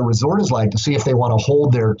experience what the resort is like, to see if they want to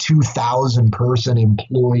hold their 2,000 person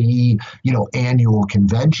employee, annual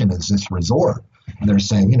convention as this resort. And they're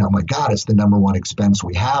saying, my God, it's the number one expense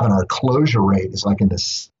we have. And our closure rate is like in the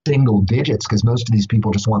single digits because most of these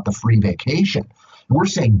people just want the free vacation. We're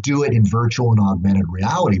saying do it in virtual and augmented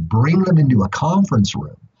reality. Bring them into a conference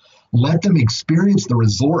room. Let them experience the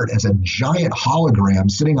resort as a giant hologram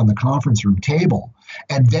sitting on the conference room table.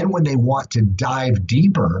 And then when they want to dive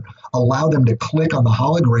deeper, allow them to click on the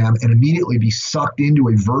hologram and immediately be sucked into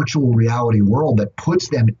a virtual reality world that puts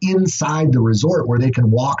them inside the resort where they can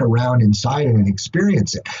walk around inside it and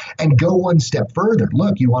experience it. And go one step further.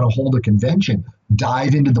 Look, you want to hold a convention,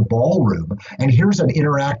 dive into the ballroom. And here's an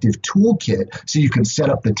interactive toolkit so you can set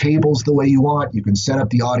up the tables the way you want. You can set up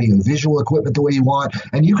the audio visual equipment the way you want.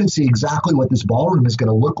 And you can see exactly what this ballroom is going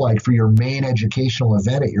to look like for your main educational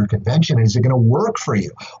event at your convention. And is it going to work for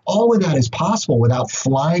you? All of that is possible without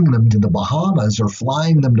flying them to the Bahamas or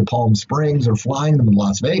flying them to Palm Springs or flying them to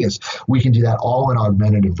Las Vegas. We can do that all in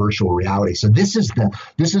augmented and virtual reality. So this is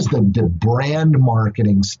the brand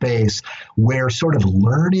marketing space where sort of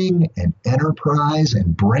learning and enterprise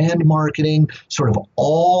and brand marketing sort of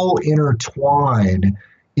all intertwine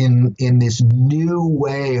in this new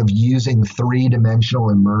way of using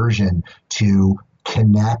three-dimensional immersion to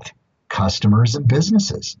connect customers and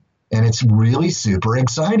businesses. And it's really super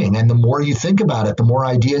exciting. And the more you think about it, the more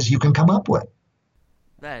ideas you can come up with.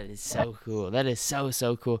 That is so cool. That is so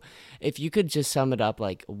cool. If you could just sum it up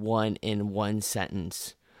like in one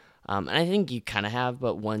sentence, and I think you kind of have,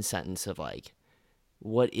 but one sentence of like,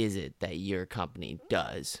 what is it that your company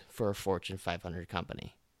does for a Fortune 500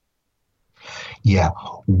 company? Yeah,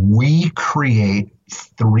 we create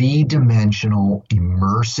three-dimensional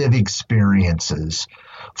immersive experiences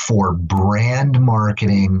for brand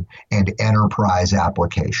marketing and enterprise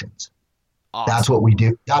applications. Awesome. That's what we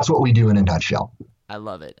do. That's what we do in a nutshell. I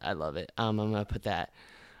love it. I'm going to put that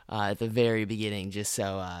at the very beginning just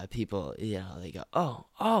so people, they go,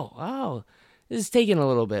 oh. This is taking a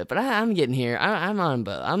little bit, but I'm getting here. I'm on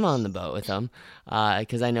the boat with them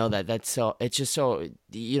because I know that's so. It's just so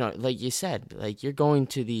like you said, like you're going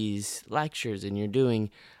to these lectures and you're doing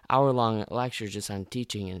hour-long lectures just on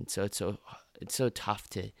teaching, and so it's so tough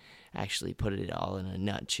to actually put it all in a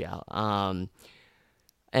nutshell.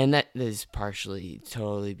 And that is partially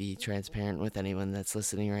totally be transparent with anyone that's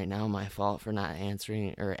listening right now. My fault for not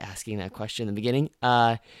answering or asking that question in the beginning.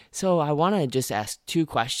 So I want to just ask two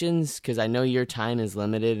questions because I know your time is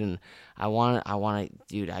limited, and I want to,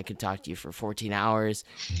 dude, I could talk to you for 14 hours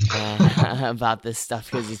about this stuff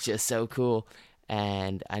because it's just so cool.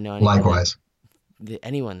 And I know Likewise.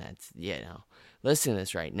 Anyone that's listening to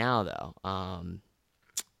this right now though,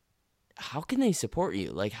 how can they support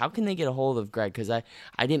you? Like, how can they get a hold of Greg? Because I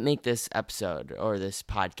didn't make this episode or this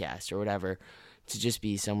podcast or whatever to just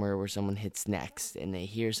be somewhere where someone hits next and they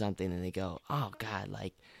hear something and they go, oh, God,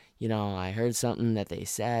 like, I heard something that they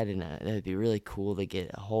said and it'd be really cool to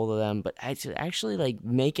get a hold of them. But actually like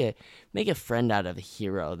make a friend out of a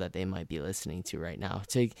hero that they might be listening to right now.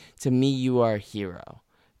 To me, you are a hero.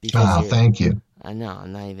 Thank you. I know.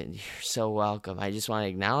 You're so welcome. I just want to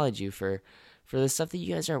acknowledge you for the stuff that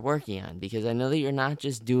you guys are working on, because I know that you're not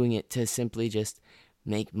just doing it to simply just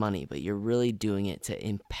make money, but you're really doing it to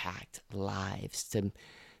impact lives, to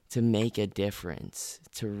make a difference,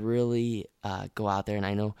 to really go out there. And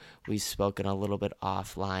I know we've spoken a little bit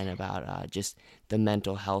offline about just the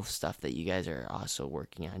mental health stuff that you guys are also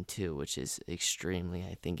working on too, which is extremely,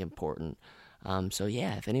 I think, important. So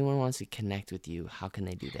yeah, if anyone wants to connect with you, how can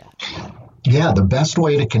they do that? Yeah, the best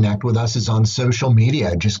way to connect with us is on social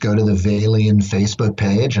media. Just go to the Valian Facebook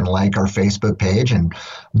page and like our Facebook page and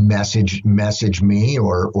message me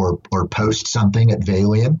or post something at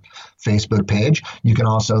Valian Facebook page. You can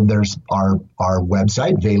also there's our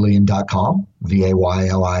website valian.com,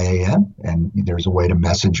 VAYLIAN, and there's a way to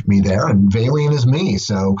message me there. And Valian is me,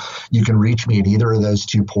 so you can reach me at either of those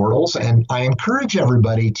two portals. And I encourage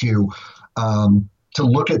everybody to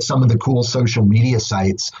look at some of the cool social media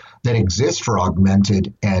sites that exist for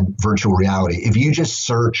augmented and virtual reality. If you just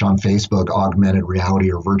search on Facebook augmented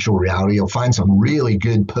reality or virtual reality, you'll find some really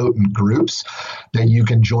good potent groups that you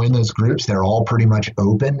can join. Those groups, they're all pretty much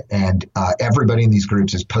open, and everybody in these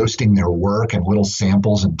groups is posting their work and little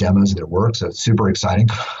samples and demos of their work, so it's super exciting.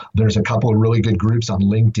 There's a couple of really good groups on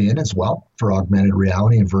LinkedIn as well for augmented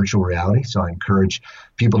reality and virtual reality, so I encourage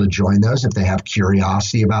people to join those if they have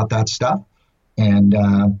curiosity about that stuff. And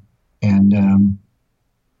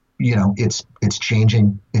you know, it's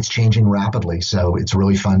changing rapidly, so it's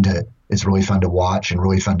really fun to watch and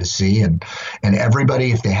really fun to see. And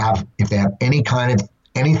everybody, if they have any kind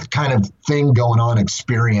of thing going on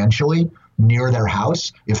experientially near their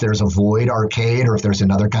house, if there's a Void arcade or if there's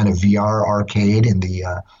another kind of VR arcade in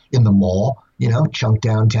the mall, you know, chunk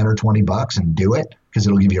down $10 or $20 and do it, because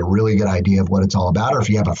it'll give you a really good idea of what it's all about. Or if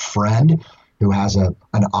you have a friend who has an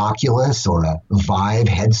Oculus or a Vive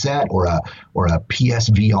headset or a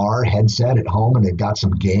PSVR headset at home, and they've got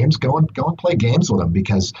some games, go and play games with them,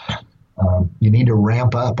 because you need to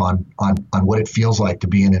ramp up on what it feels like to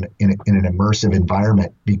be in an immersive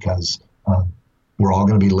environment, because we're all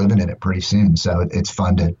going to be living in it pretty soon. So it's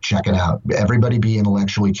fun to check it out. Everybody be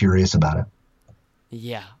intellectually curious about it.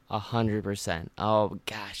 Yeah, 100%. Oh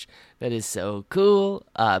gosh, that is so cool.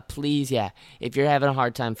 Please, yeah, if you're having a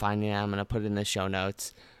hard time finding it, I'm gonna put it in the show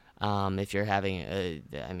notes. If you're having,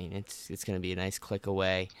 it's gonna be a nice click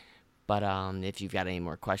away. But if you've got any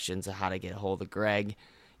more questions on how to get a hold of Greg,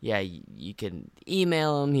 yeah, you can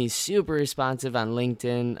email him. He's super responsive on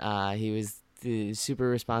LinkedIn. He was super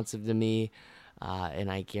responsive to me.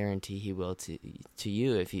 And I guarantee he will to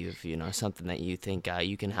you if you know something that you think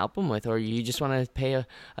you can help him with, or you just want to pay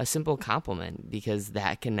a simple compliment, because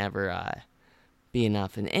that can never be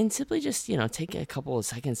enough. And simply just, you know, take a couple of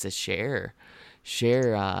seconds to share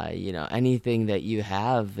you know, anything that you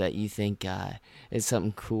have that you think is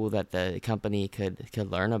something cool that the company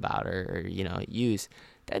could learn about or you know, use.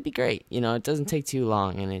 That'd be great. You know, it doesn't take too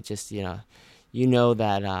long, and it just, you know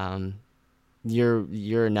that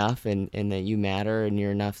you're enough, and that you matter, and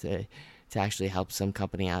you're enough to actually help some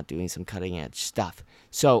company out doing some cutting edge stuff.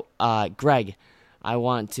 So, Greg, I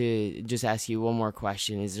want to just ask you one more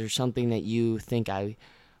question. Is there something that you think I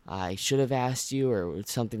should have asked you, or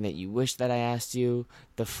something that you wish that I asked you?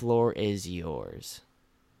 The floor is yours.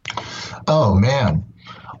 Oh man,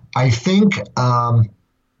 I think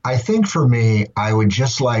for me, I would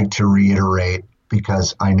just like to reiterate,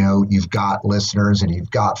 because I know you've got listeners and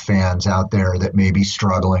you've got fans out there that may be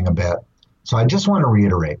struggling a bit. So I just want to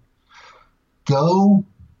reiterate, go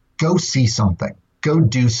see something, go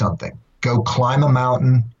do something, go climb a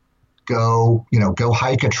mountain, go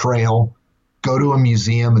hike a trail, go to a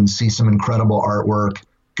museum and see some incredible artwork,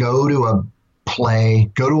 go to a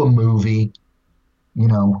play, go to a movie, you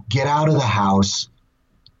know, get out of the house,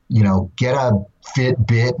 you know, get a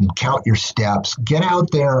Fitbit and count your steps, get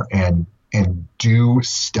out there and do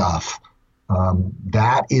stuff.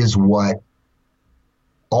 That is what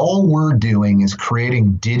all we're doing, is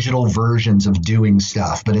creating digital versions of doing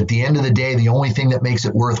stuff. But at the end of the day, the only thing that makes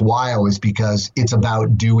it worthwhile is because it's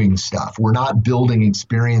about doing stuff. We're not building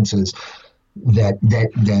experiences that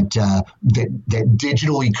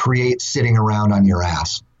digitally create sitting around on your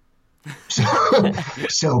ass.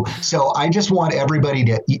 So I just want everybody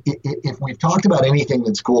to, if we've talked about anything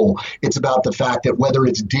that's cool, it's about the fact that whether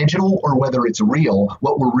it's digital or whether it's real,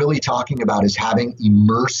 what we're really talking about is having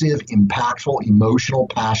immersive, impactful, emotional,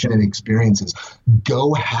 passionate experiences.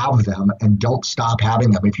 Go have them and don't stop having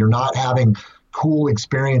them. If you're not having cool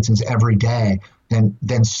experiences every day,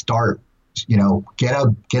 then start. You know, get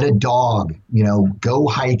a dog, you know, go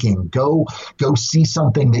hiking, go see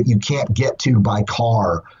something that you can't get to by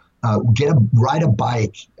car. Ride a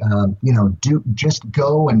bike, you know, just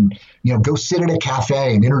go and, you know, go sit at a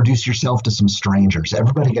cafe and introduce yourself to some strangers.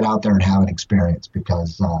 Everybody get out there and have an experience,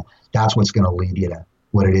 because that's what's going to lead you to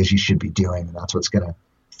what it is you should be doing. And that's what's going to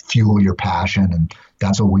fuel your passion. And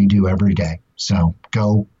that's what we do every day. So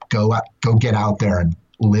go get out there and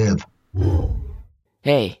live.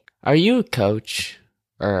 Hey, are you a coach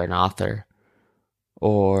or an author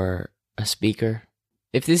or a speaker?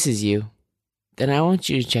 If this is you, then I want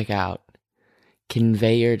you to check out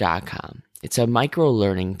Conveyor.com. It's a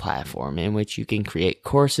micro-learning platform in which you can create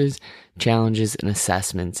courses, challenges, and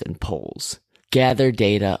assessments and polls. Gather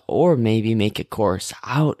data or maybe make a course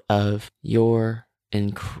out of your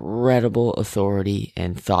incredible authority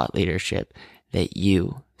and thought leadership that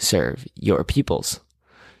you serve your pupils.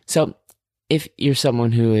 So if you're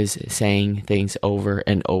someone who is saying things over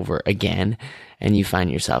and over again and you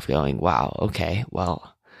find yourself going, wow, okay,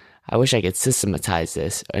 well, I wish I could systematize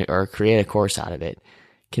this or create a course out of it,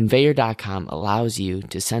 Conveyor.com allows you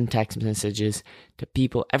to send text messages to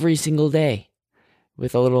people every single day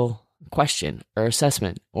with a little question or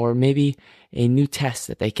assessment or maybe a new test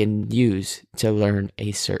that they can use to learn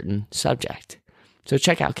a certain subject. So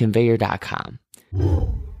check out Conveyor.com.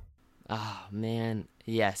 Oh man,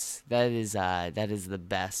 yes, that is the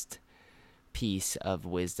best piece of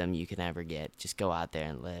wisdom you can ever get. Just go out there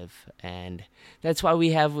and live. And that's why we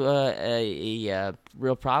have a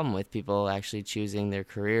real problem with people actually choosing their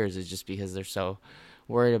careers, is just because they're so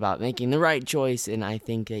worried about making the right choice. And I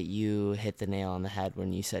think that you hit the nail on the head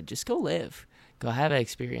when you said, just go live, go have an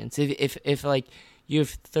experience. If like you have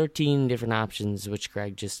 13 different options, which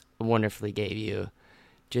Greg just wonderfully gave you,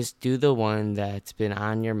 just do the one that's been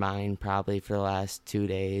on your mind probably for the last 2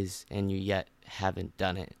 days and you yet haven't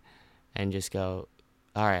done it. And just go,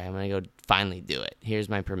 all right, I'm going to go finally do it. Here's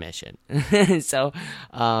my permission. So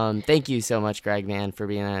thank you so much, Greg, man, for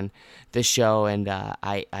being on the show. And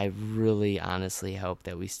I really honestly hope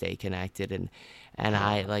that we stay connected. And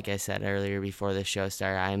I, like I said earlier before the show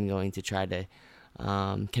started, I'm going to try to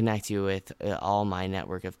connect you with all my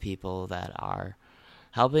network of people that are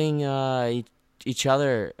helping each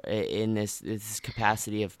other in this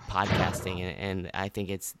capacity of podcasting. And I think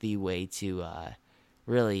it's the way to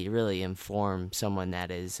really inform someone that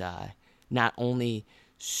is not only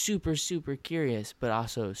super curious, but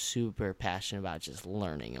also super passionate about just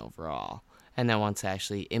learning overall, and that wants to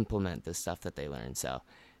actually implement the stuff that they learn. So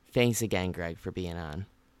thanks again, Greg, for being on.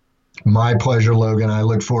 My pleasure, Logan. I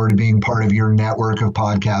look forward to being part of your network of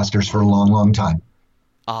podcasters for a long time.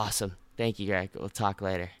 Awesome. Thank you, Greg. We'll talk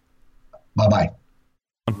later. Bye-bye.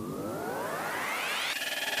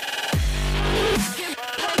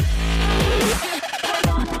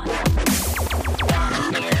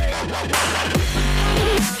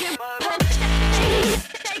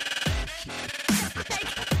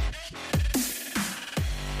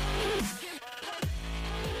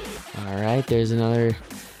 All right, there's another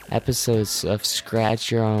episode of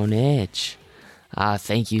Scratch Your Own Itch.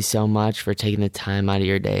 Thank you so much for taking the time out of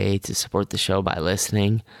your day to support the show by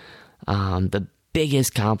listening. The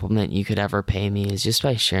biggest compliment you could ever pay me is just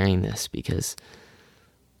by sharing this, because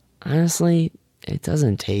honestly, it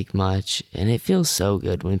doesn't take much, and it feels so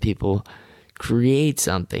good when people create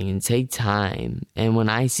something and take time. And when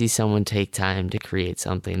I see someone take time to create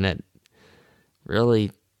something that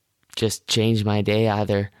really just changed my day,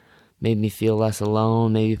 either made me feel less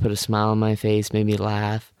alone, maybe put a smile on my face, made me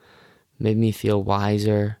laugh, made me feel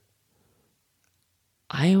wiser,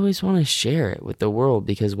 I always want to share it with the world.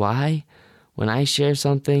 Because why? When I share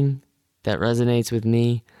something that resonates with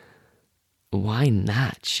me, why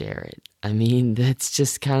not share it? I mean, that's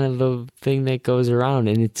just kind of the thing that goes around,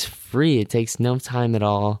 and it's free. It takes no time at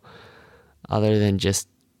all other than just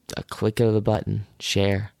a click of the button,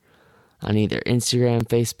 share, on either Instagram,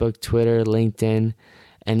 Facebook, Twitter, LinkedIn.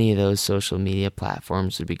 Any of those social media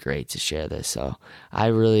platforms would be great to share this. So I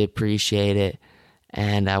really appreciate it.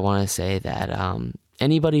 And I want to say that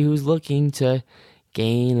anybody who's looking to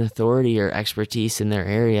gain authority or expertise in their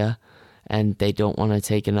area, and they don't want to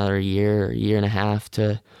take another year or year and a half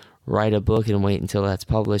to write a book and wait until that's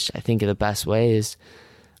published, I think the best way is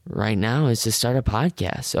right now is to start a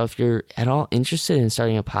podcast. So if you're at all interested in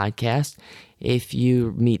starting a podcast, if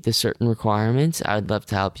you meet the certain requirements, I would love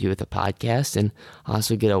to help you with a podcast and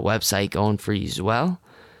also get a website going for you as well.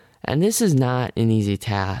 And this is not an easy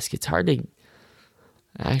task. It's hard to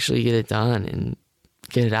actually get it done and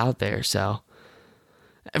get it out there. So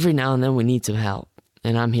every now and then we need some help,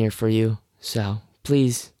 and I'm here for you. So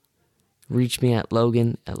please reach me at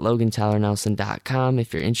logan@logantylernelson.com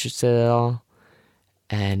if you're interested at all.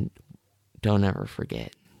 And don't ever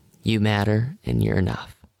forget, you matter and you're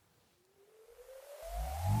enough.